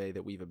supernovae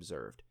that we've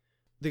observed.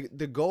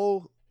 The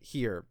goal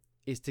here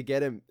is to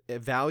get a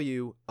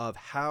value of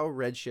how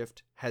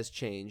redshift has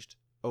changed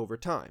over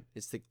time.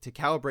 It's to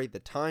calibrate the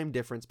time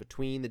difference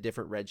between the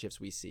different redshifts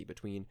we see.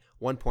 Between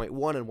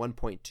 1.1 and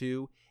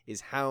 1.2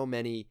 is how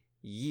many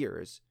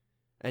years,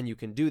 and you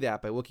can do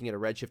that by looking at a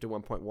redshift of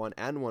 1.1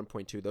 and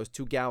 1.2, those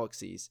two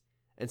galaxies,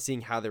 and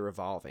seeing how they're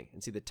evolving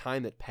and see the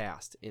time that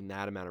passed in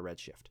that amount of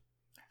redshift.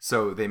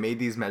 So they made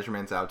these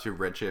measurements out to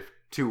redshift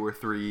 2 or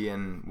 3,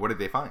 and what did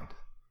they find?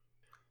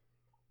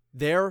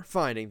 They're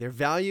finding their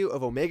value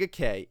of omega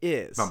k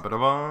is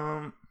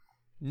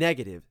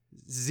negative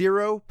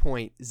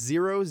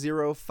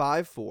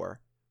 0.0054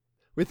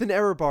 with an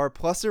error bar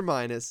plus or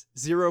minus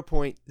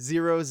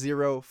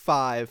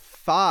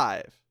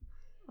 0.0055.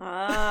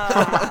 Ah.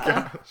 Oh my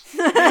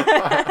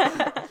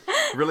gosh.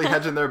 Really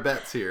hedging their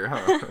bets here,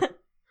 huh?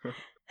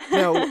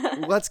 Now,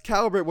 let's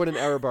calibrate what an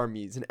error bar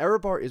means. An error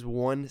bar is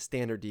one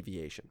standard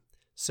deviation.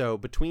 So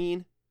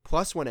between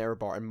plus 1 error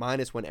bar and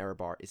minus 1 error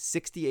bar is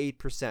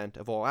 68%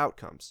 of all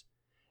outcomes.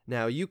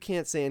 Now, you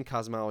can't say in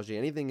cosmology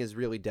anything is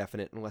really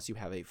definite unless you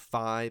have a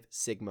 5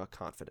 sigma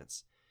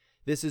confidence.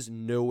 This is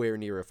nowhere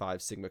near a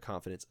 5 sigma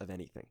confidence of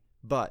anything,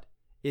 but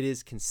it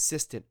is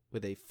consistent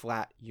with a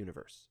flat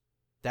universe.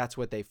 That's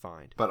what they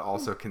find. But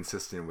also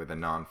consistent with a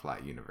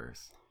non-flat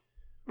universe.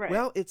 Right.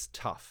 Well, it's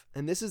tough,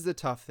 and this is the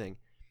tough thing,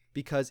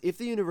 because if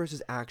the universe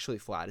is actually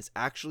flat, it's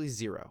actually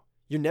zero,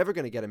 you're never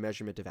going to get a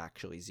measurement of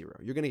actually zero.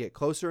 You're going to get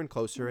closer and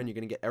closer, and you're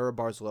going to get error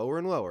bars lower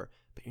and lower,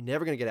 but you're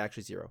never going to get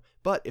actually zero.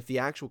 But if the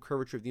actual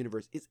curvature of the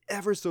universe is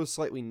ever so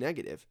slightly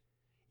negative,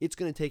 it's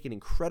going to take an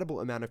incredible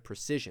amount of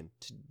precision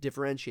to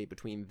differentiate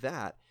between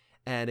that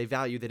and a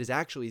value that is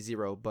actually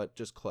zero, but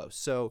just close.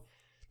 So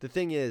the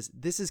thing is,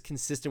 this is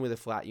consistent with a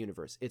flat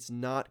universe. It's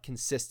not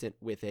consistent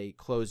with a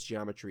closed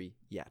geometry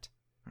yet.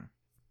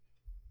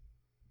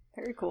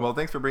 Very cool. Well,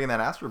 thanks for bringing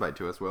that astrobite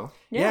to us, Will.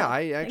 Yeah,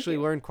 I actually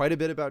learned quite a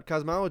bit about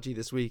cosmology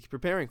this week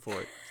preparing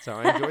for it, so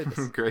I enjoyed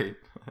this. Great.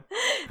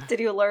 Did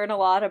you learn a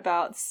lot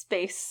about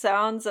space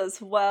sounds as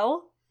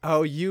well?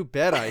 Oh, you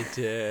bet I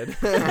did.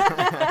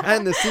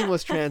 And the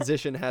seamless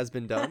transition has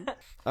been done.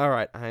 All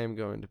right, I am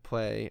going to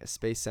play a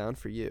space sound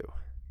for you.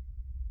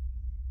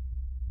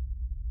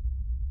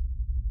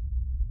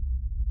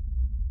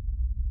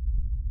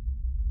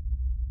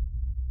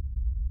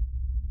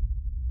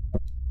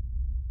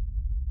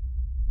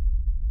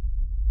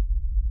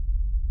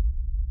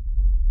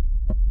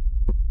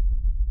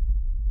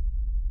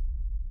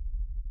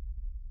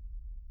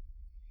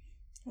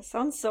 It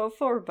sounds so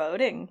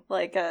foreboding,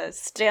 like a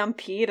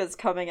stampede is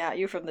coming at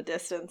you from the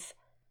distance.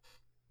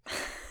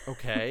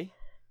 Okay.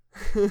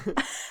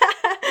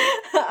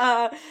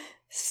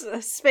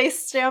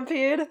 Space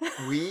stampede.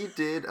 We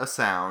did a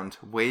sound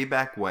way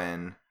back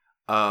when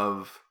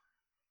of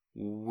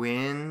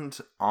wind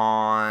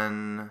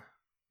on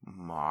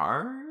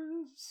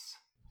Mars?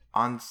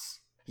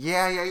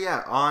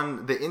 Yeah.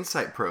 On the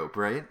InSight probe,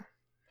 right?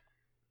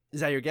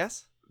 Is that your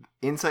guess?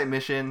 InSight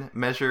mission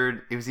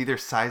measured, it was either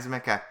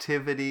seismic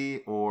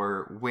activity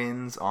or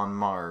winds on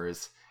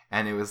Mars,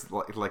 and it was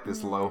like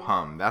this low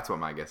hum. That's what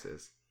my guess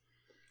is.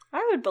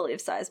 I would believe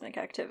seismic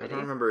I activity.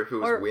 don't remember if it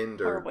was wind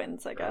or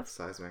winds, I guess.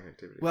 seismic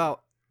activity.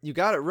 Well, you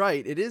got it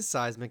right. It is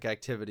seismic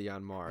activity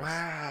on Mars.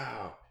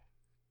 Wow.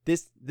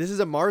 This is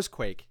a Mars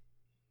quake.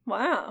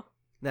 Wow.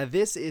 Now,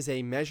 this is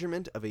a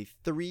measurement of a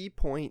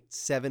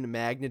 3.7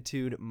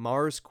 magnitude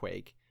Mars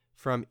quake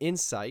from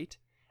InSight,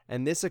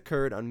 and this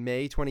occurred on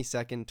May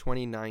 22nd,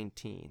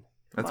 2019.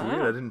 That's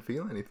weird. I didn't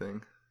feel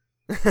anything.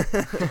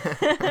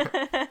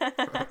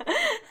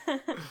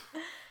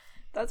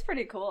 That's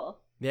pretty cool.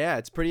 Yeah,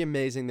 it's pretty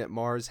amazing that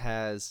Mars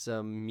has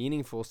some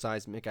meaningful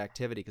seismic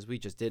activity because we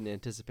just didn't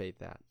anticipate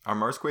that. Are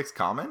Mars quakes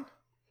common?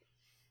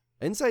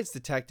 InSight's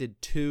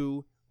detected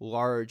 2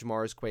 large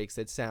Mars quakes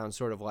that sound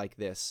sort of like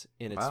this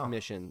in its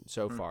mission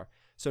so far.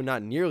 So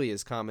not nearly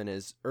as common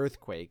as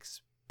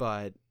earthquakes,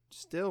 but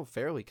still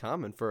fairly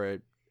common for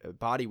a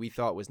body we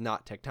thought was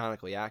not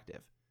tectonically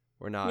active.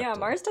 Yeah,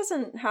 Mars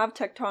doesn't have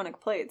tectonic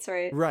plates,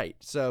 right? Right.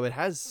 So it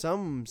has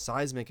some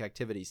seismic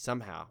activity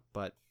somehow,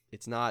 but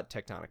it's not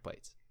tectonic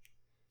plates.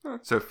 Huh.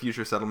 So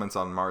future settlements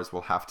on Mars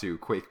will have to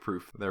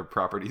quake-proof their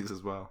properties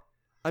as well.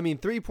 I mean,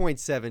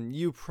 3.7,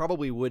 you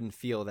probably wouldn't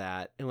feel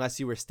that unless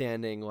you were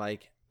standing,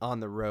 like, on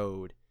the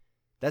road.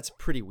 That's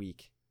pretty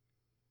weak.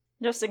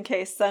 Just in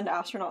case, send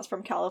astronauts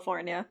from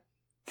California.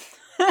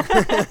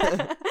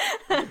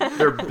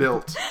 They're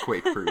built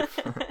quake-proof.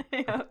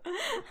 Yeah.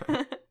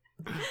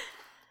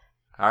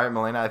 All right,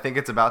 Melena, I think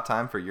it's about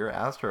time for your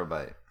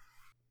astrobite.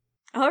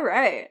 All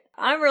right.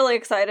 I'm really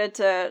excited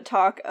to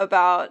talk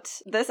about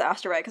this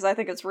astrobite because I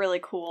think it's really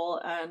cool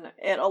and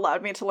it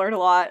allowed me to learn a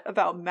lot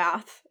about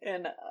math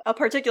in a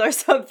particular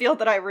subfield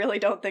that I really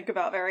don't think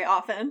about very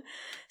often.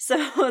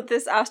 So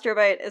this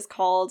astrobite is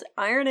called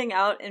Ironing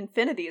Out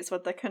Infinities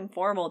with the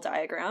Conformal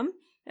Diagram.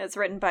 It's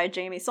written by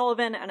Jamie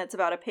Sullivan and it's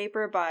about a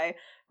paper by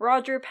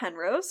Roger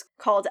Penrose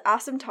called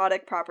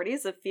Asymptotic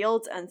Properties of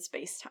Fields and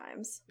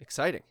Spacetimes.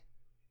 Exciting.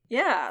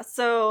 Yeah,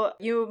 so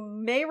you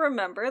may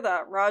remember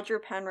that Roger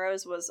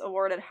Penrose was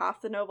awarded half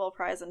the Nobel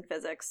Prize in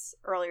Physics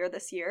earlier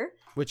this year.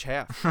 Which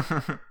half?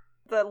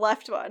 The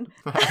left one.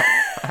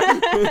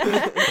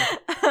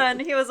 And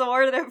he was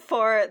awarded it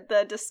for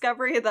the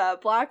discovery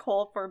that black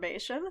hole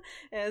formation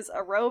is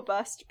a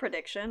robust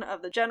prediction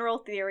of the general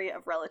theory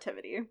of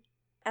relativity.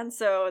 And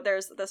so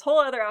there's this whole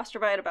other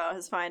astrobite about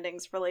his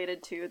findings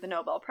related to the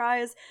Nobel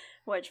Prize,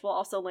 which we'll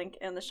also link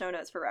in the show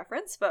notes for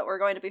reference, but we're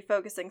going to be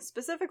focusing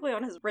specifically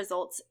on his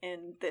results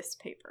in this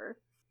paper.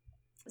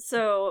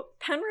 So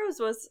Penrose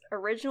was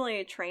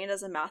originally trained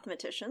as a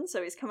mathematician,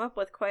 so he's come up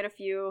with quite a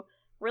few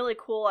really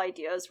cool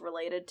ideas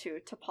related to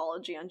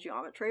topology and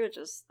geometry, which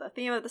is the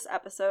theme of this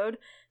episode.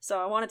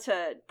 So I wanted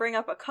to bring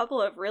up a couple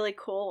of really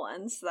cool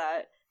ones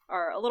that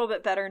are a little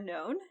bit better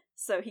known.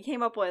 So he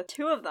came up with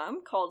 2 of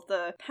them called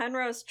the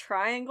Penrose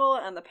triangle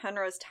and the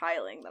Penrose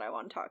tiling that I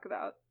want to talk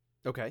about.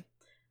 Okay.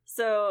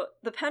 So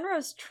the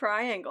Penrose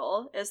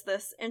triangle is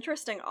this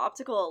interesting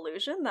optical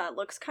illusion that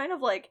looks kind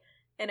of like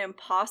an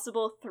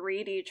impossible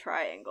 3D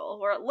triangle,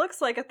 where it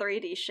looks like a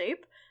 3D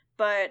shape,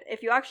 but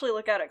if you actually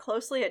look at it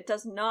closely, it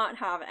does not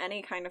have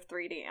any kind of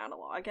 3D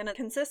analog, and it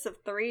consists of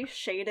 3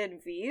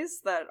 shaded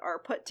V's that are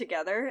put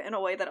together in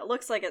a way that it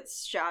looks like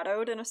it's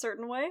shadowed in a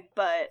certain way,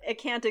 but it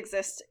can't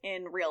exist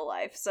in real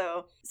life.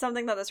 So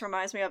something that this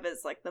reminds me of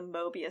is like the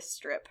Mobius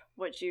strip,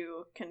 which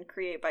you can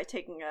create by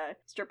taking a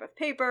strip of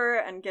paper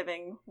and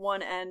giving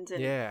one end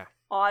an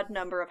odd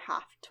number of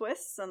half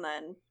twists, and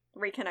then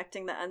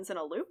reconnecting the ends in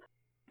a loop.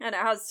 And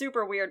it has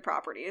super weird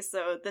properties,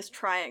 so this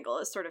triangle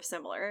is sort of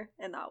similar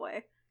in that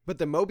way. But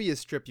the Mobius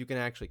strip you can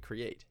actually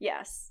create.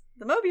 Yes.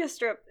 The Mobius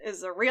strip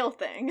is a real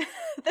thing.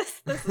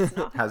 This is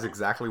not. Has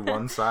exactly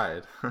one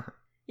side.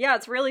 Yeah,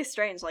 it's really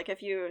strange. Like,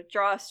 if you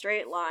draw a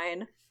straight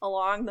line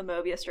along the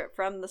Mobius strip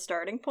from the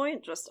starting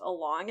point, just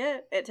along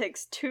it, it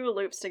takes 2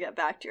 loops to get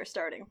back to your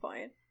starting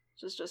point,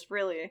 which is just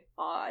really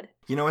odd.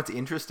 You know what's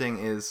interesting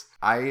is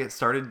I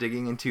started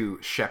digging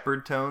into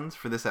shepherd tones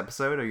for this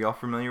episode. Are y'all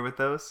familiar with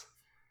those?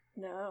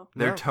 No.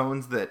 They're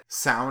tones that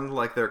sound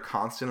like they're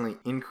constantly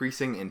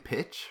increasing in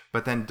pitch,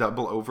 but then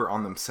double over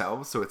on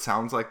themselves. So it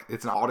sounds like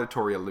it's an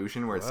auditory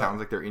illusion where it sounds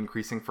like they're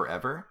increasing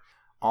forever.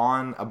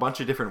 On a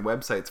bunch of different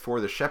websites for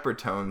the shepherd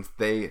tones,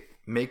 they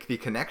make the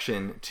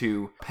connection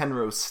to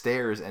Penrose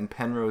stairs and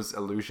Penrose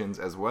illusions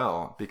as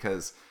well,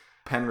 because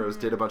Penrose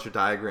did a bunch of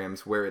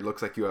diagrams where it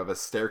looks like you have a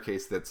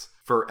staircase that's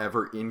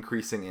forever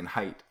increasing in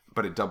height,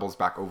 but it doubles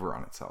back over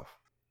on itself.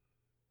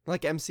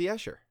 Like MC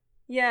Escher.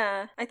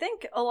 Yeah, I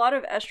think a lot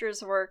of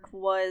Escher's work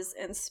was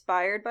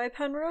inspired by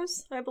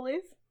Penrose, I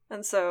believe.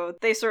 And so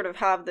they sort of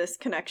have this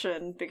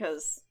connection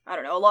because, I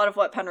don't know, a lot of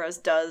what Penrose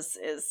does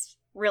is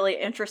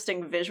really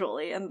interesting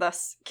visually and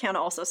thus can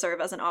also serve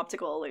as an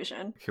optical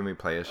illusion. Can we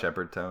play a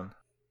shepherd tone?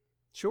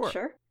 Sure.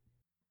 Sure.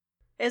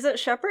 Is it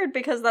shepherd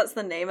because that's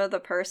the name of the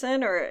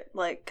person, or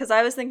like, because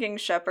I was thinking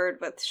shepherd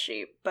with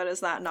sheep, but is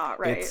that not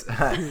right?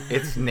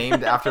 It's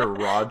named after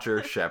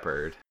Roger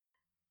Shepherd.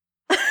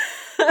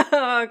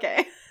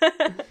 Okay.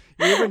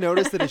 You ever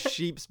notice that a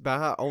sheep's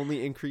baha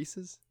only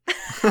increases?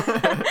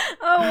 Oh,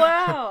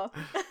 wow.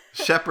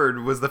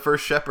 Shepherd was the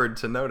first shepherd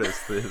to notice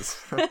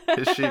his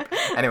sheep.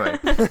 Anyway.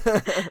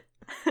 I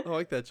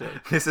like that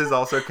joke. This is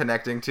also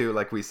connecting to,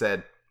 like we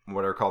said,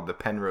 what are called the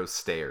Penrose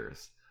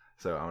Stairs.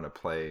 So I want to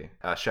play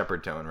a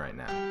shepherd tone right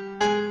now.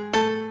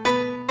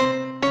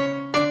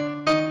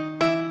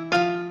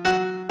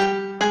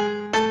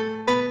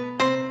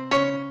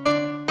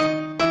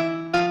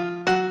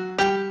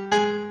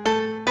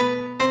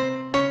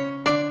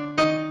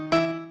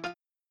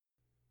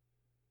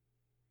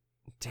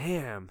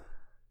 Damn.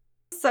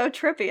 So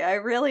trippy. I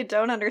really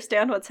don't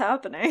understand what's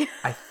happening.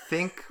 I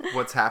think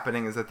what's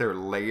happening is that they're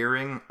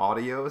layering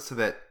audio so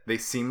that they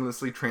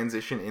seamlessly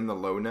transition in the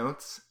low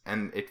notes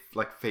and it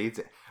like fades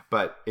in.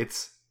 But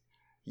it's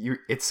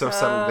so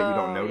subtle that you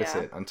don't notice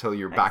it until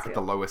you're back at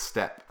the lowest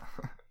step.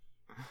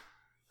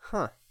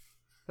 Huh.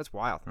 That's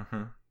wild.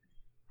 Mm-hmm.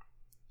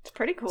 It's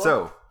pretty cool.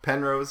 So,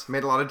 Penrose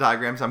made a lot of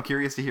diagrams. I'm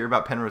curious to hear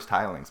about Penrose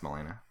tilings,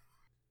 Melena.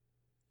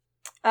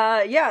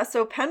 Yeah,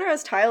 so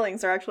Penrose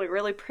tilings are actually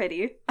really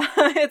pretty.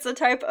 It's a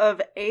type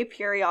of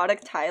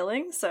aperiodic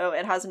tiling, so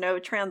it has no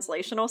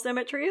translational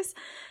symmetries.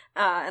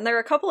 And there are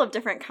a couple of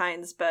different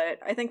kinds, but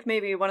I think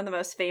maybe one of the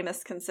most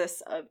famous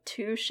consists of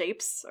two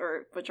shapes,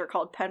 which are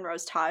called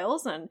Penrose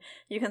tiles, and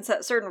you can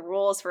set certain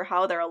rules for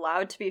how they're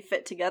allowed to be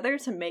fit together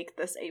to make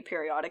this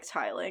aperiodic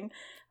tiling.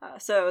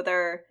 So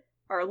there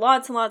are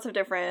lots and lots of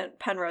different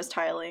Penrose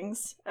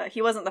tilings.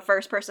 He wasn't the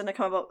first person to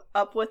come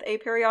up with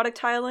aperiodic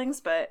tilings,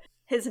 but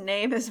his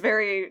name is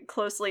very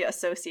closely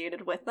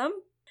associated with them.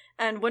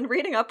 And when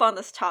reading up on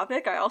this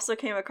topic, I also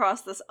came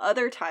across this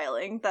other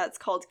tiling that's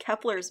called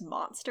Kepler's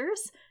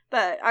Monsters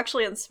that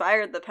actually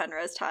inspired the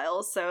Penrose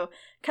tiles. So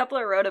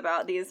Kepler wrote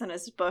about these in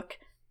his book,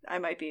 I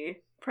might be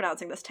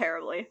pronouncing this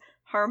terribly,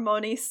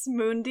 Harmonies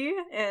Mundi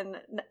in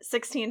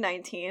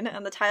 1619,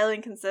 and the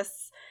tiling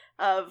consists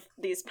of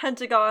these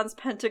pentagons,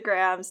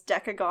 pentagrams,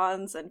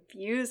 decagons, and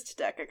fused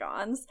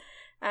decagons.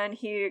 And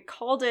he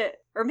called it,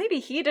 or maybe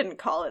he didn't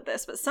call it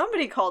this, but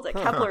somebody called it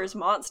Kepler's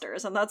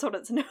Monsters, and that's what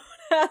it's known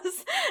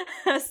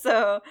as.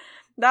 So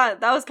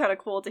that was kind of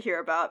cool to hear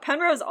about.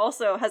 Penrose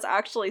also has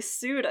actually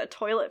sued a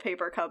toilet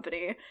paper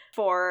company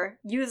for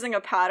using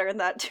a pattern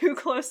that too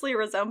closely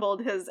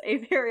resembled his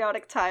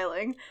aperiodic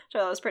tiling, which I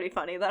thought was pretty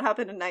funny. That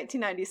happened in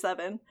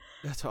 1997.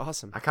 That's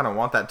awesome. I kind of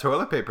want that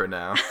toilet paper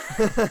now.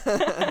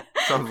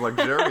 Sounds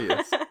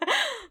luxurious.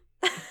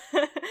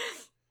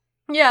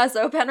 Yeah,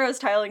 so Penrose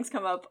tilings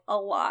come up a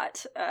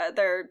lot.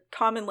 They're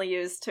commonly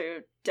used to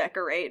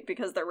decorate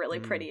because they're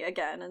really pretty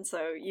again, and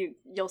so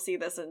you'll see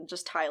this in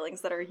just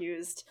tilings that are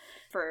used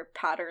for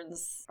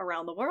patterns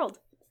around the world.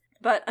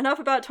 But enough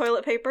about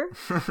toilet paper.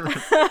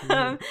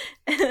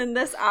 In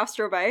this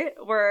Astrobite,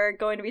 we're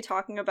going to be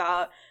talking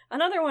about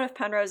another one of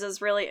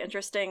Penrose's really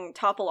interesting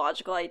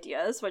topological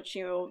ideas, which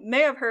you may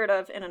have heard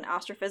of in an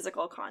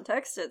astrophysical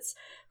context. It's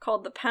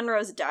called the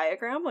Penrose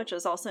diagram, which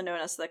is also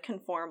known as the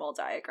conformal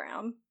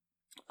diagram.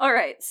 All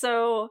right,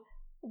 so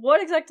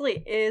what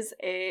exactly is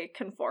a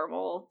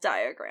conformal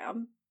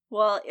diagram?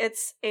 Well,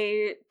 it's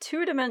a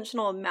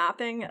two-dimensional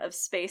mapping of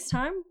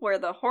space-time where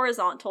the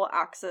horizontal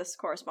axis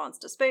corresponds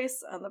to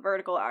space and the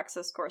vertical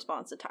axis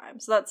corresponds to time.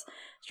 So that's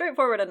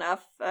straightforward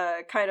enough.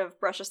 Kind of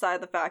brush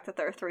aside the fact that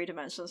there are three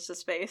dimensions to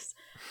space.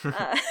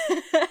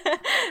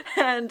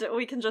 And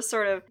we can just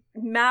sort of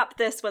map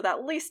this with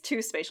at least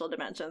two spatial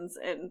dimensions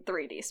in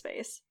 3D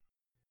space.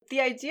 The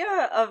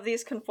idea of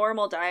these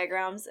conformal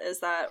diagrams is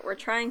that we're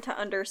trying to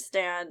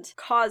understand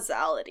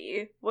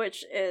causality,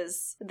 which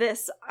is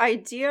this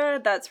idea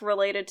that's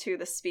related to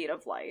the speed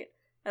of light.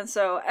 And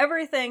so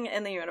everything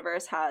in the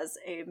universe has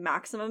a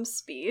maximum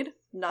speed.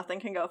 Nothing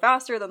can go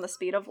faster than the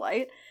speed of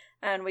light.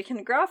 And we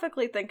can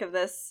graphically think of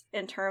this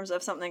in terms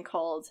of something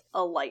called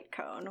a light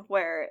cone,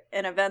 where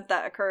an event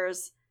that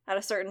occurs at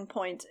a certain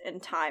point in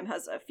time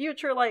has a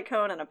future light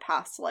cone and a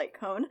past light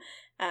cone,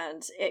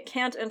 and it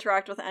can't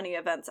interact with any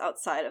events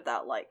outside of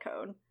that light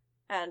cone.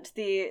 And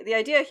the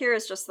idea here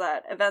is just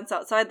that events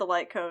outside the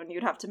light cone,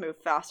 you'd have to move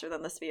faster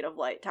than the speed of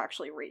light to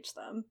actually reach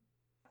them.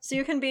 So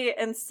you can be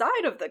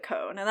inside of the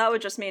cone, and that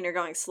would just mean you're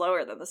going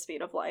slower than the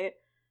speed of light.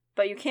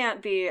 But you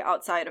can't be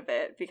outside of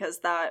it because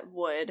that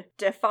would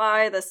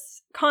defy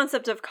this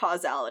concept of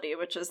causality,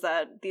 which is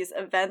that these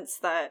events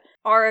that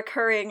are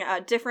occurring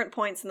at different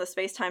points in the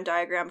space-time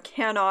diagram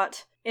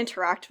cannot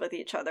interact with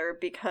each other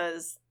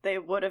because they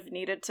would have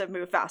needed to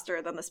move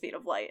faster than the speed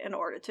of light in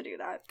order to do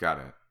that. Got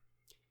it.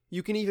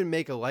 You can even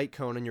make a light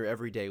cone in your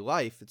everyday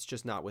life. It's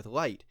just not with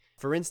light.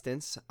 For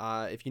instance,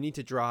 if you need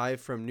to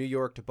drive from New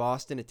York to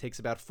Boston, it takes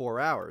about 4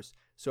 hours.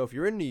 So if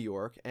you're in New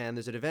York and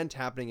there's an event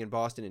happening in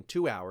Boston in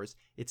 2 hours,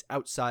 it's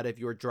outside of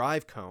your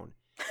drive cone.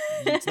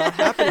 It's not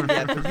happening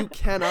yet, but you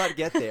cannot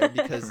get there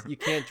because you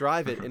can't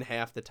drive it in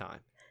half the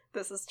time.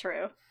 This is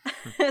true.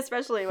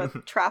 Especially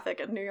with traffic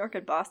in New York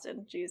and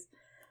Boston. Jeez.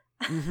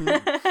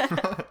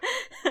 Mm-hmm.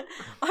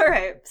 All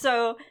right,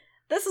 so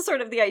this is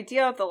sort of the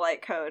idea of the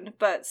light cone,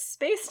 but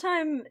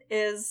space-time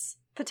is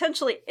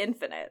potentially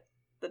infinite.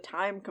 The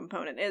time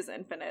component is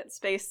infinite.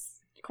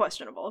 Space,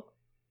 questionable.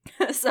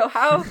 So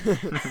how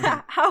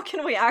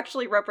can we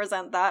actually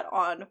represent that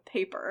on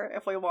paper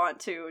if we want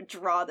to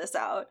draw this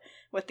out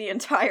with the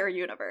entire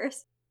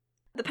universe?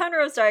 The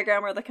Penrose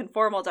diagram, or the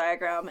conformal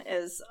diagram,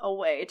 is a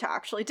way to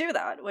actually do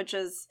that, which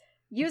is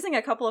using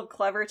a couple of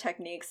clever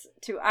techniques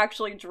to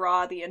actually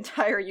draw the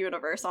entire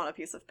universe on a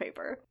piece of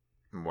paper.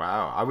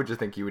 Wow, I would just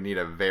think you would need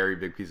a very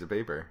big piece of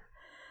paper.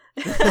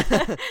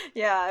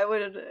 Yeah,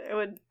 it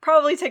would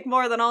probably take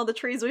more than all the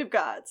trees we've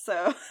got,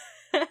 so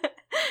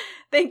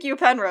thank you,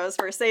 Penrose,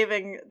 for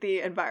saving the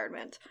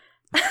environment.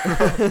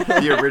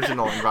 The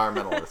original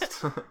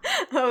environmentalist.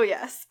 Oh,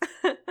 yes.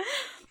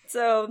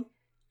 So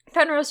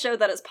Penrose showed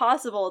that it's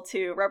possible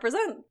to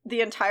represent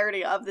the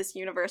entirety of this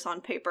universe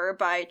on paper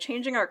by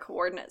changing our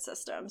coordinate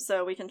system.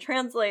 So we can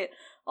translate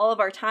all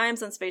of our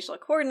times and spatial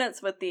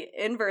coordinates with the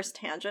inverse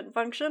tangent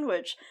function,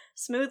 which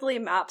smoothly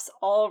maps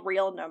all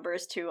real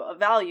numbers to a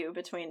value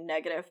between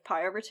negative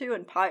pi over 2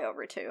 and pi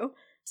over 2.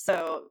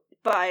 So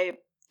by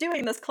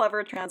doing this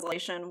clever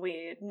translation,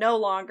 we no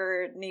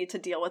longer need to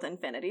deal with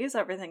infinities.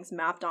 Everything's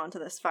mapped onto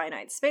this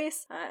finite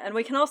space. And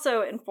we can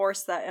also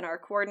enforce that in our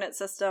coordinate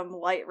system,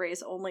 light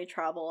rays only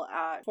travel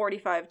at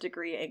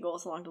 45-degree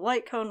angles along the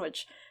light cone,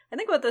 which I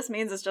think what this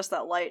means is just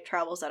that light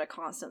travels at a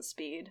constant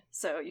speed.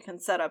 So you can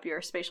set up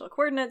your spatial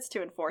coordinates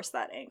to enforce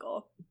that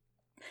angle.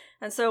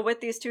 And so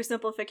with these two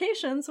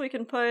simplifications, we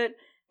can put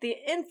the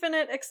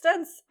infinite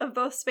extents of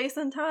both space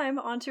and time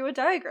onto a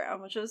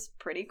diagram, which is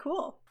pretty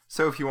cool.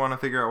 So if you want to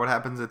figure out what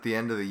happens at the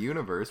end of the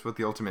universe, what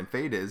the ultimate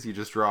fate is, you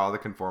just draw the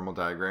conformal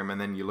diagram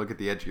and then you look at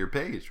the edge of your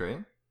page,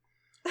 right?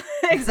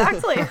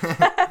 Exactly.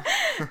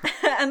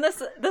 And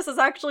this has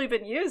actually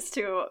been used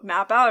to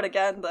map out,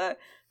 again, the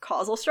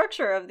causal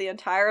structure of the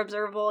entire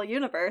observable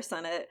universe,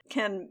 and it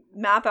can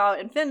map out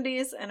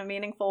infinities in a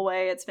meaningful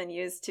way. It's been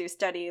used to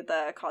study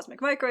the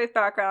cosmic microwave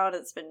background.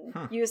 It's been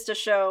used to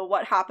show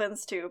what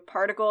happens to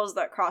particles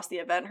that cross the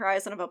event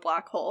horizon of a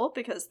black hole,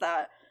 because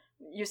that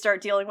you start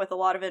dealing with a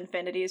lot of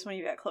infinities when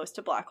you get close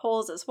to black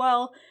holes as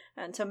well,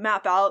 and to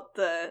map out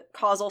the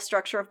causal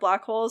structure of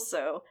black holes,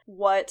 so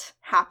what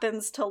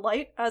happens to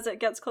light as it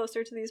gets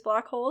closer to these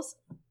black holes.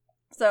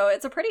 So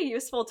it's a pretty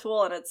useful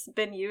tool, and it's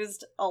been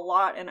used a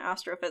lot in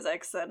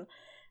astrophysics, and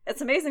it's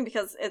amazing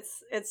because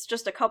it's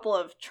just a couple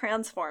of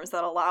transforms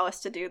that allow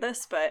us to do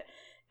this, but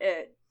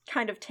it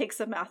kind of takes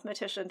a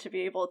mathematician to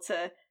be able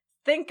to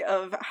think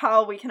of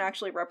how we can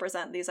actually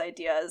represent these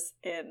ideas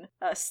in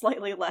a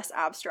slightly less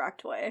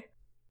abstract way.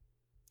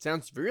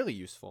 Sounds really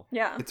useful.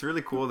 Yeah. It's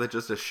really cool that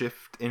just a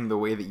shift in the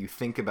way that you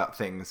think about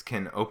things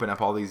can open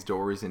up all these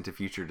doors into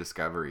future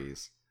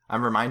discoveries.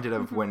 I'm reminded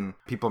of when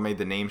people made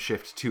the name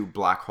shift to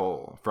black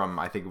hole from,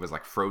 I think it was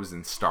like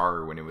frozen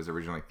star when it was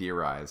originally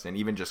theorized. And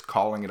even just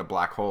calling it a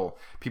black hole,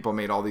 people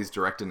made all these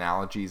direct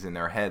analogies in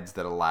their heads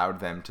that allowed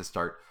them to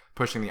start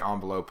pushing the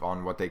envelope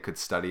on what they could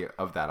study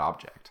of that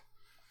object.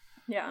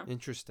 Yeah.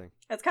 Interesting.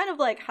 It's kind of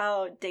like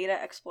how data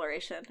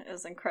exploration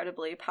is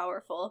incredibly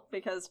powerful,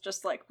 because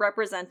just like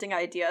representing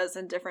ideas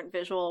in different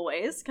visual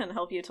ways can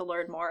help you to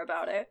learn more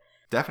about it.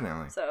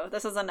 Definitely. So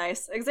this is a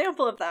nice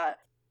example of that.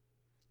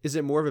 Is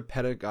it more of a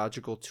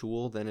pedagogical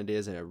tool than it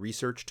is a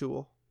research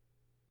tool?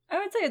 I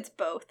would say it's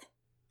both.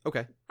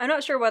 Okay. I'm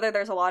not sure whether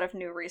there's a lot of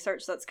new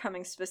research that's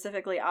coming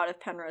specifically out of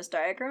Penrose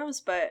diagrams,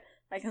 but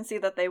I can see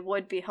that they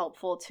would be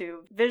helpful to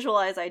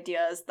visualize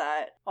ideas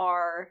that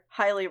are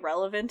highly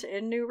relevant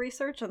in new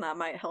research, and that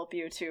might help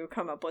you to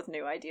come up with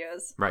new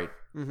ideas. Right.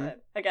 Mm-hmm.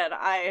 But again,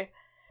 I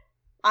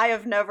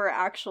have never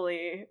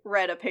actually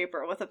read a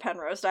paper with a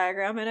Penrose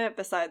diagram in it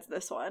besides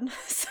this one.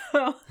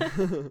 So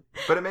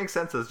But it makes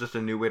sense as just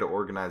a new way to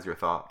organize your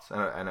thoughts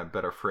and a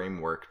better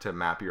framework to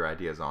map your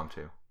ideas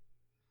onto.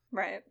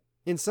 right.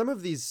 In some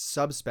of these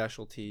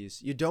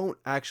subspecialties, you don't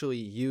actually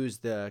use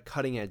the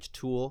cutting edge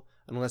tool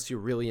unless you're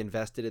really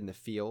invested in the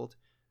field.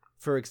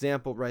 For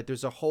example, right,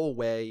 there's a whole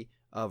way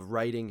of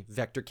writing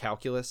vector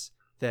calculus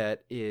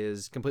that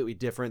is completely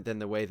different than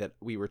the way that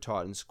we were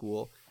taught in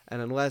school.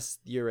 And unless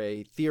you're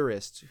a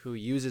theorist who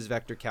uses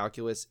vector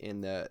calculus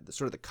in the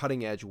sort of the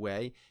cutting edge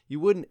way, you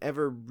wouldn't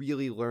ever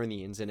really learn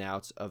the ins and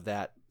outs of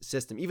that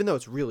system, even though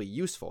it's really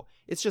useful.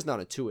 It's just not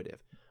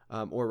intuitive.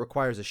 Or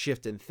requires a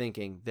shift in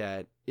thinking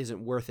that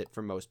isn't worth it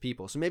for most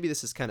people. So maybe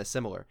this is kind of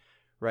similar,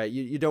 right?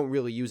 You don't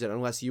really use it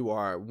unless you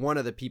are one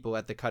of the people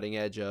at the cutting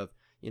edge of,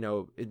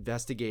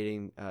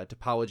 investigating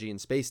topology in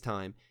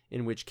space-time,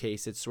 in which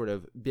case it's sort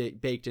of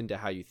baked into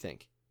how you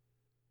think.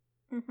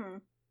 Mm-hmm.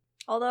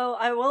 Although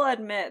I will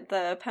admit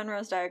the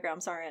Penrose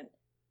diagrams aren't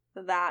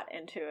that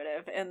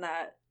intuitive, in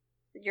that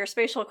your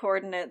spatial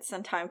coordinates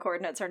and time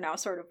coordinates are now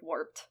sort of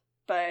warped.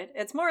 But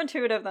it's more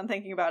intuitive than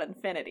thinking about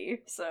infinity,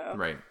 so...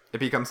 Right. It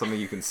becomes something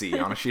you can see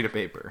on a sheet of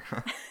paper.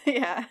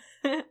 Yeah.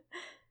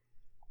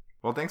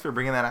 Well, thanks for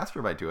bringing that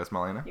astrobite to us,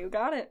 Malena. You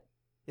got it.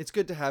 It's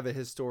good to have a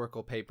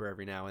historical paper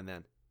every now and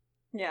then.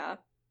 Yeah.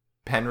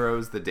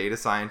 Penrose, the data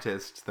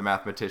scientist, the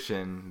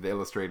mathematician, the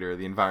illustrator,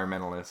 the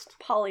environmentalist.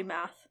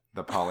 Polymath.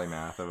 The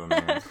polymath of a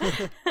man.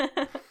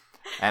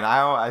 And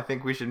I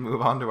think we should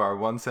move on to our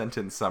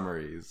one-sentence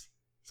summaries.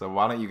 So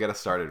why don't you get us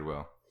started,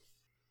 Will?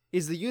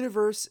 Is the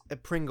universe a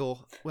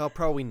Pringle? Well,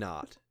 probably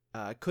not.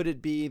 Could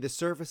it be the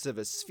surface of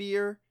a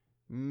sphere?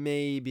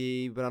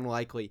 Maybe, but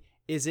unlikely.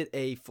 Is it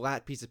a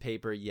flat piece of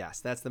paper? Yes,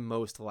 that's the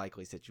most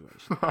likely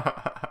situation.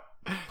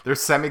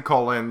 There's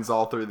semicolons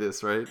all through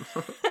this, right?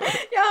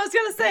 Yeah, I was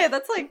gonna say,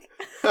 that's like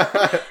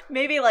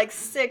maybe like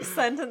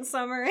 6-sentence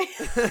summary.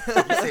 You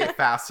say it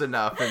fast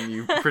enough and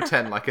you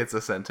pretend like it's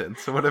a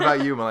sentence. What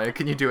about you, Malaya?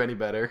 Can you do any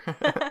better?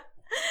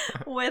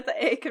 With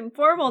a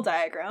conformal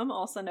diagram,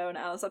 also known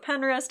as a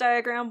Penrose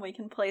diagram, we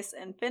can place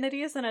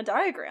infinities in a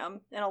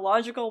diagram in a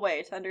logical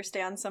way to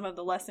understand some of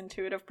the less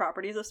intuitive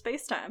properties of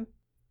spacetime.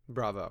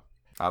 Bravo.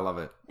 I love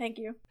it. Thank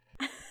you.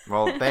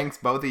 Well, thanks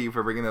both of you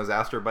for bringing those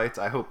astrobites.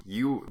 I hope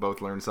you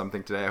both learned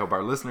something today. I hope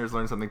our listeners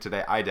learned something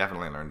today. I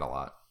definitely learned a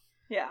lot.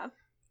 Yeah,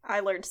 I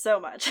learned so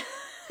much.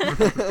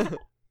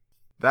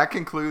 That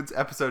concludes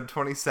episode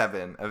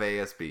 27 of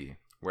ASB,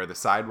 where the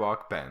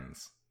sidewalk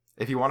bends.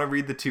 If you want to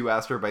read the 2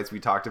 astrobites we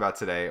talked about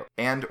today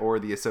and or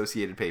the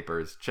associated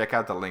papers, check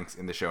out the links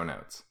in the show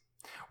notes.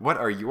 What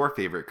are your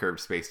favorite curved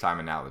space-time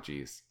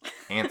analogies?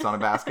 Ants on a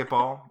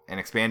basketball? An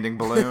expanding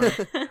balloon?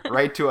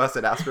 Write to us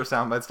at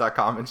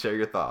astrosoundbites.com and share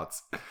your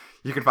thoughts.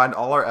 You can find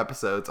all our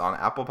episodes on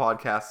Apple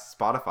Podcasts,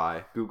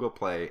 Spotify, Google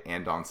Play,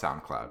 and on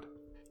SoundCloud.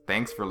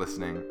 Thanks for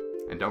listening,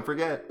 and don't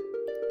forget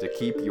to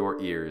keep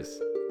your ears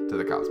to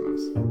the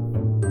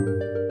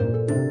cosmos.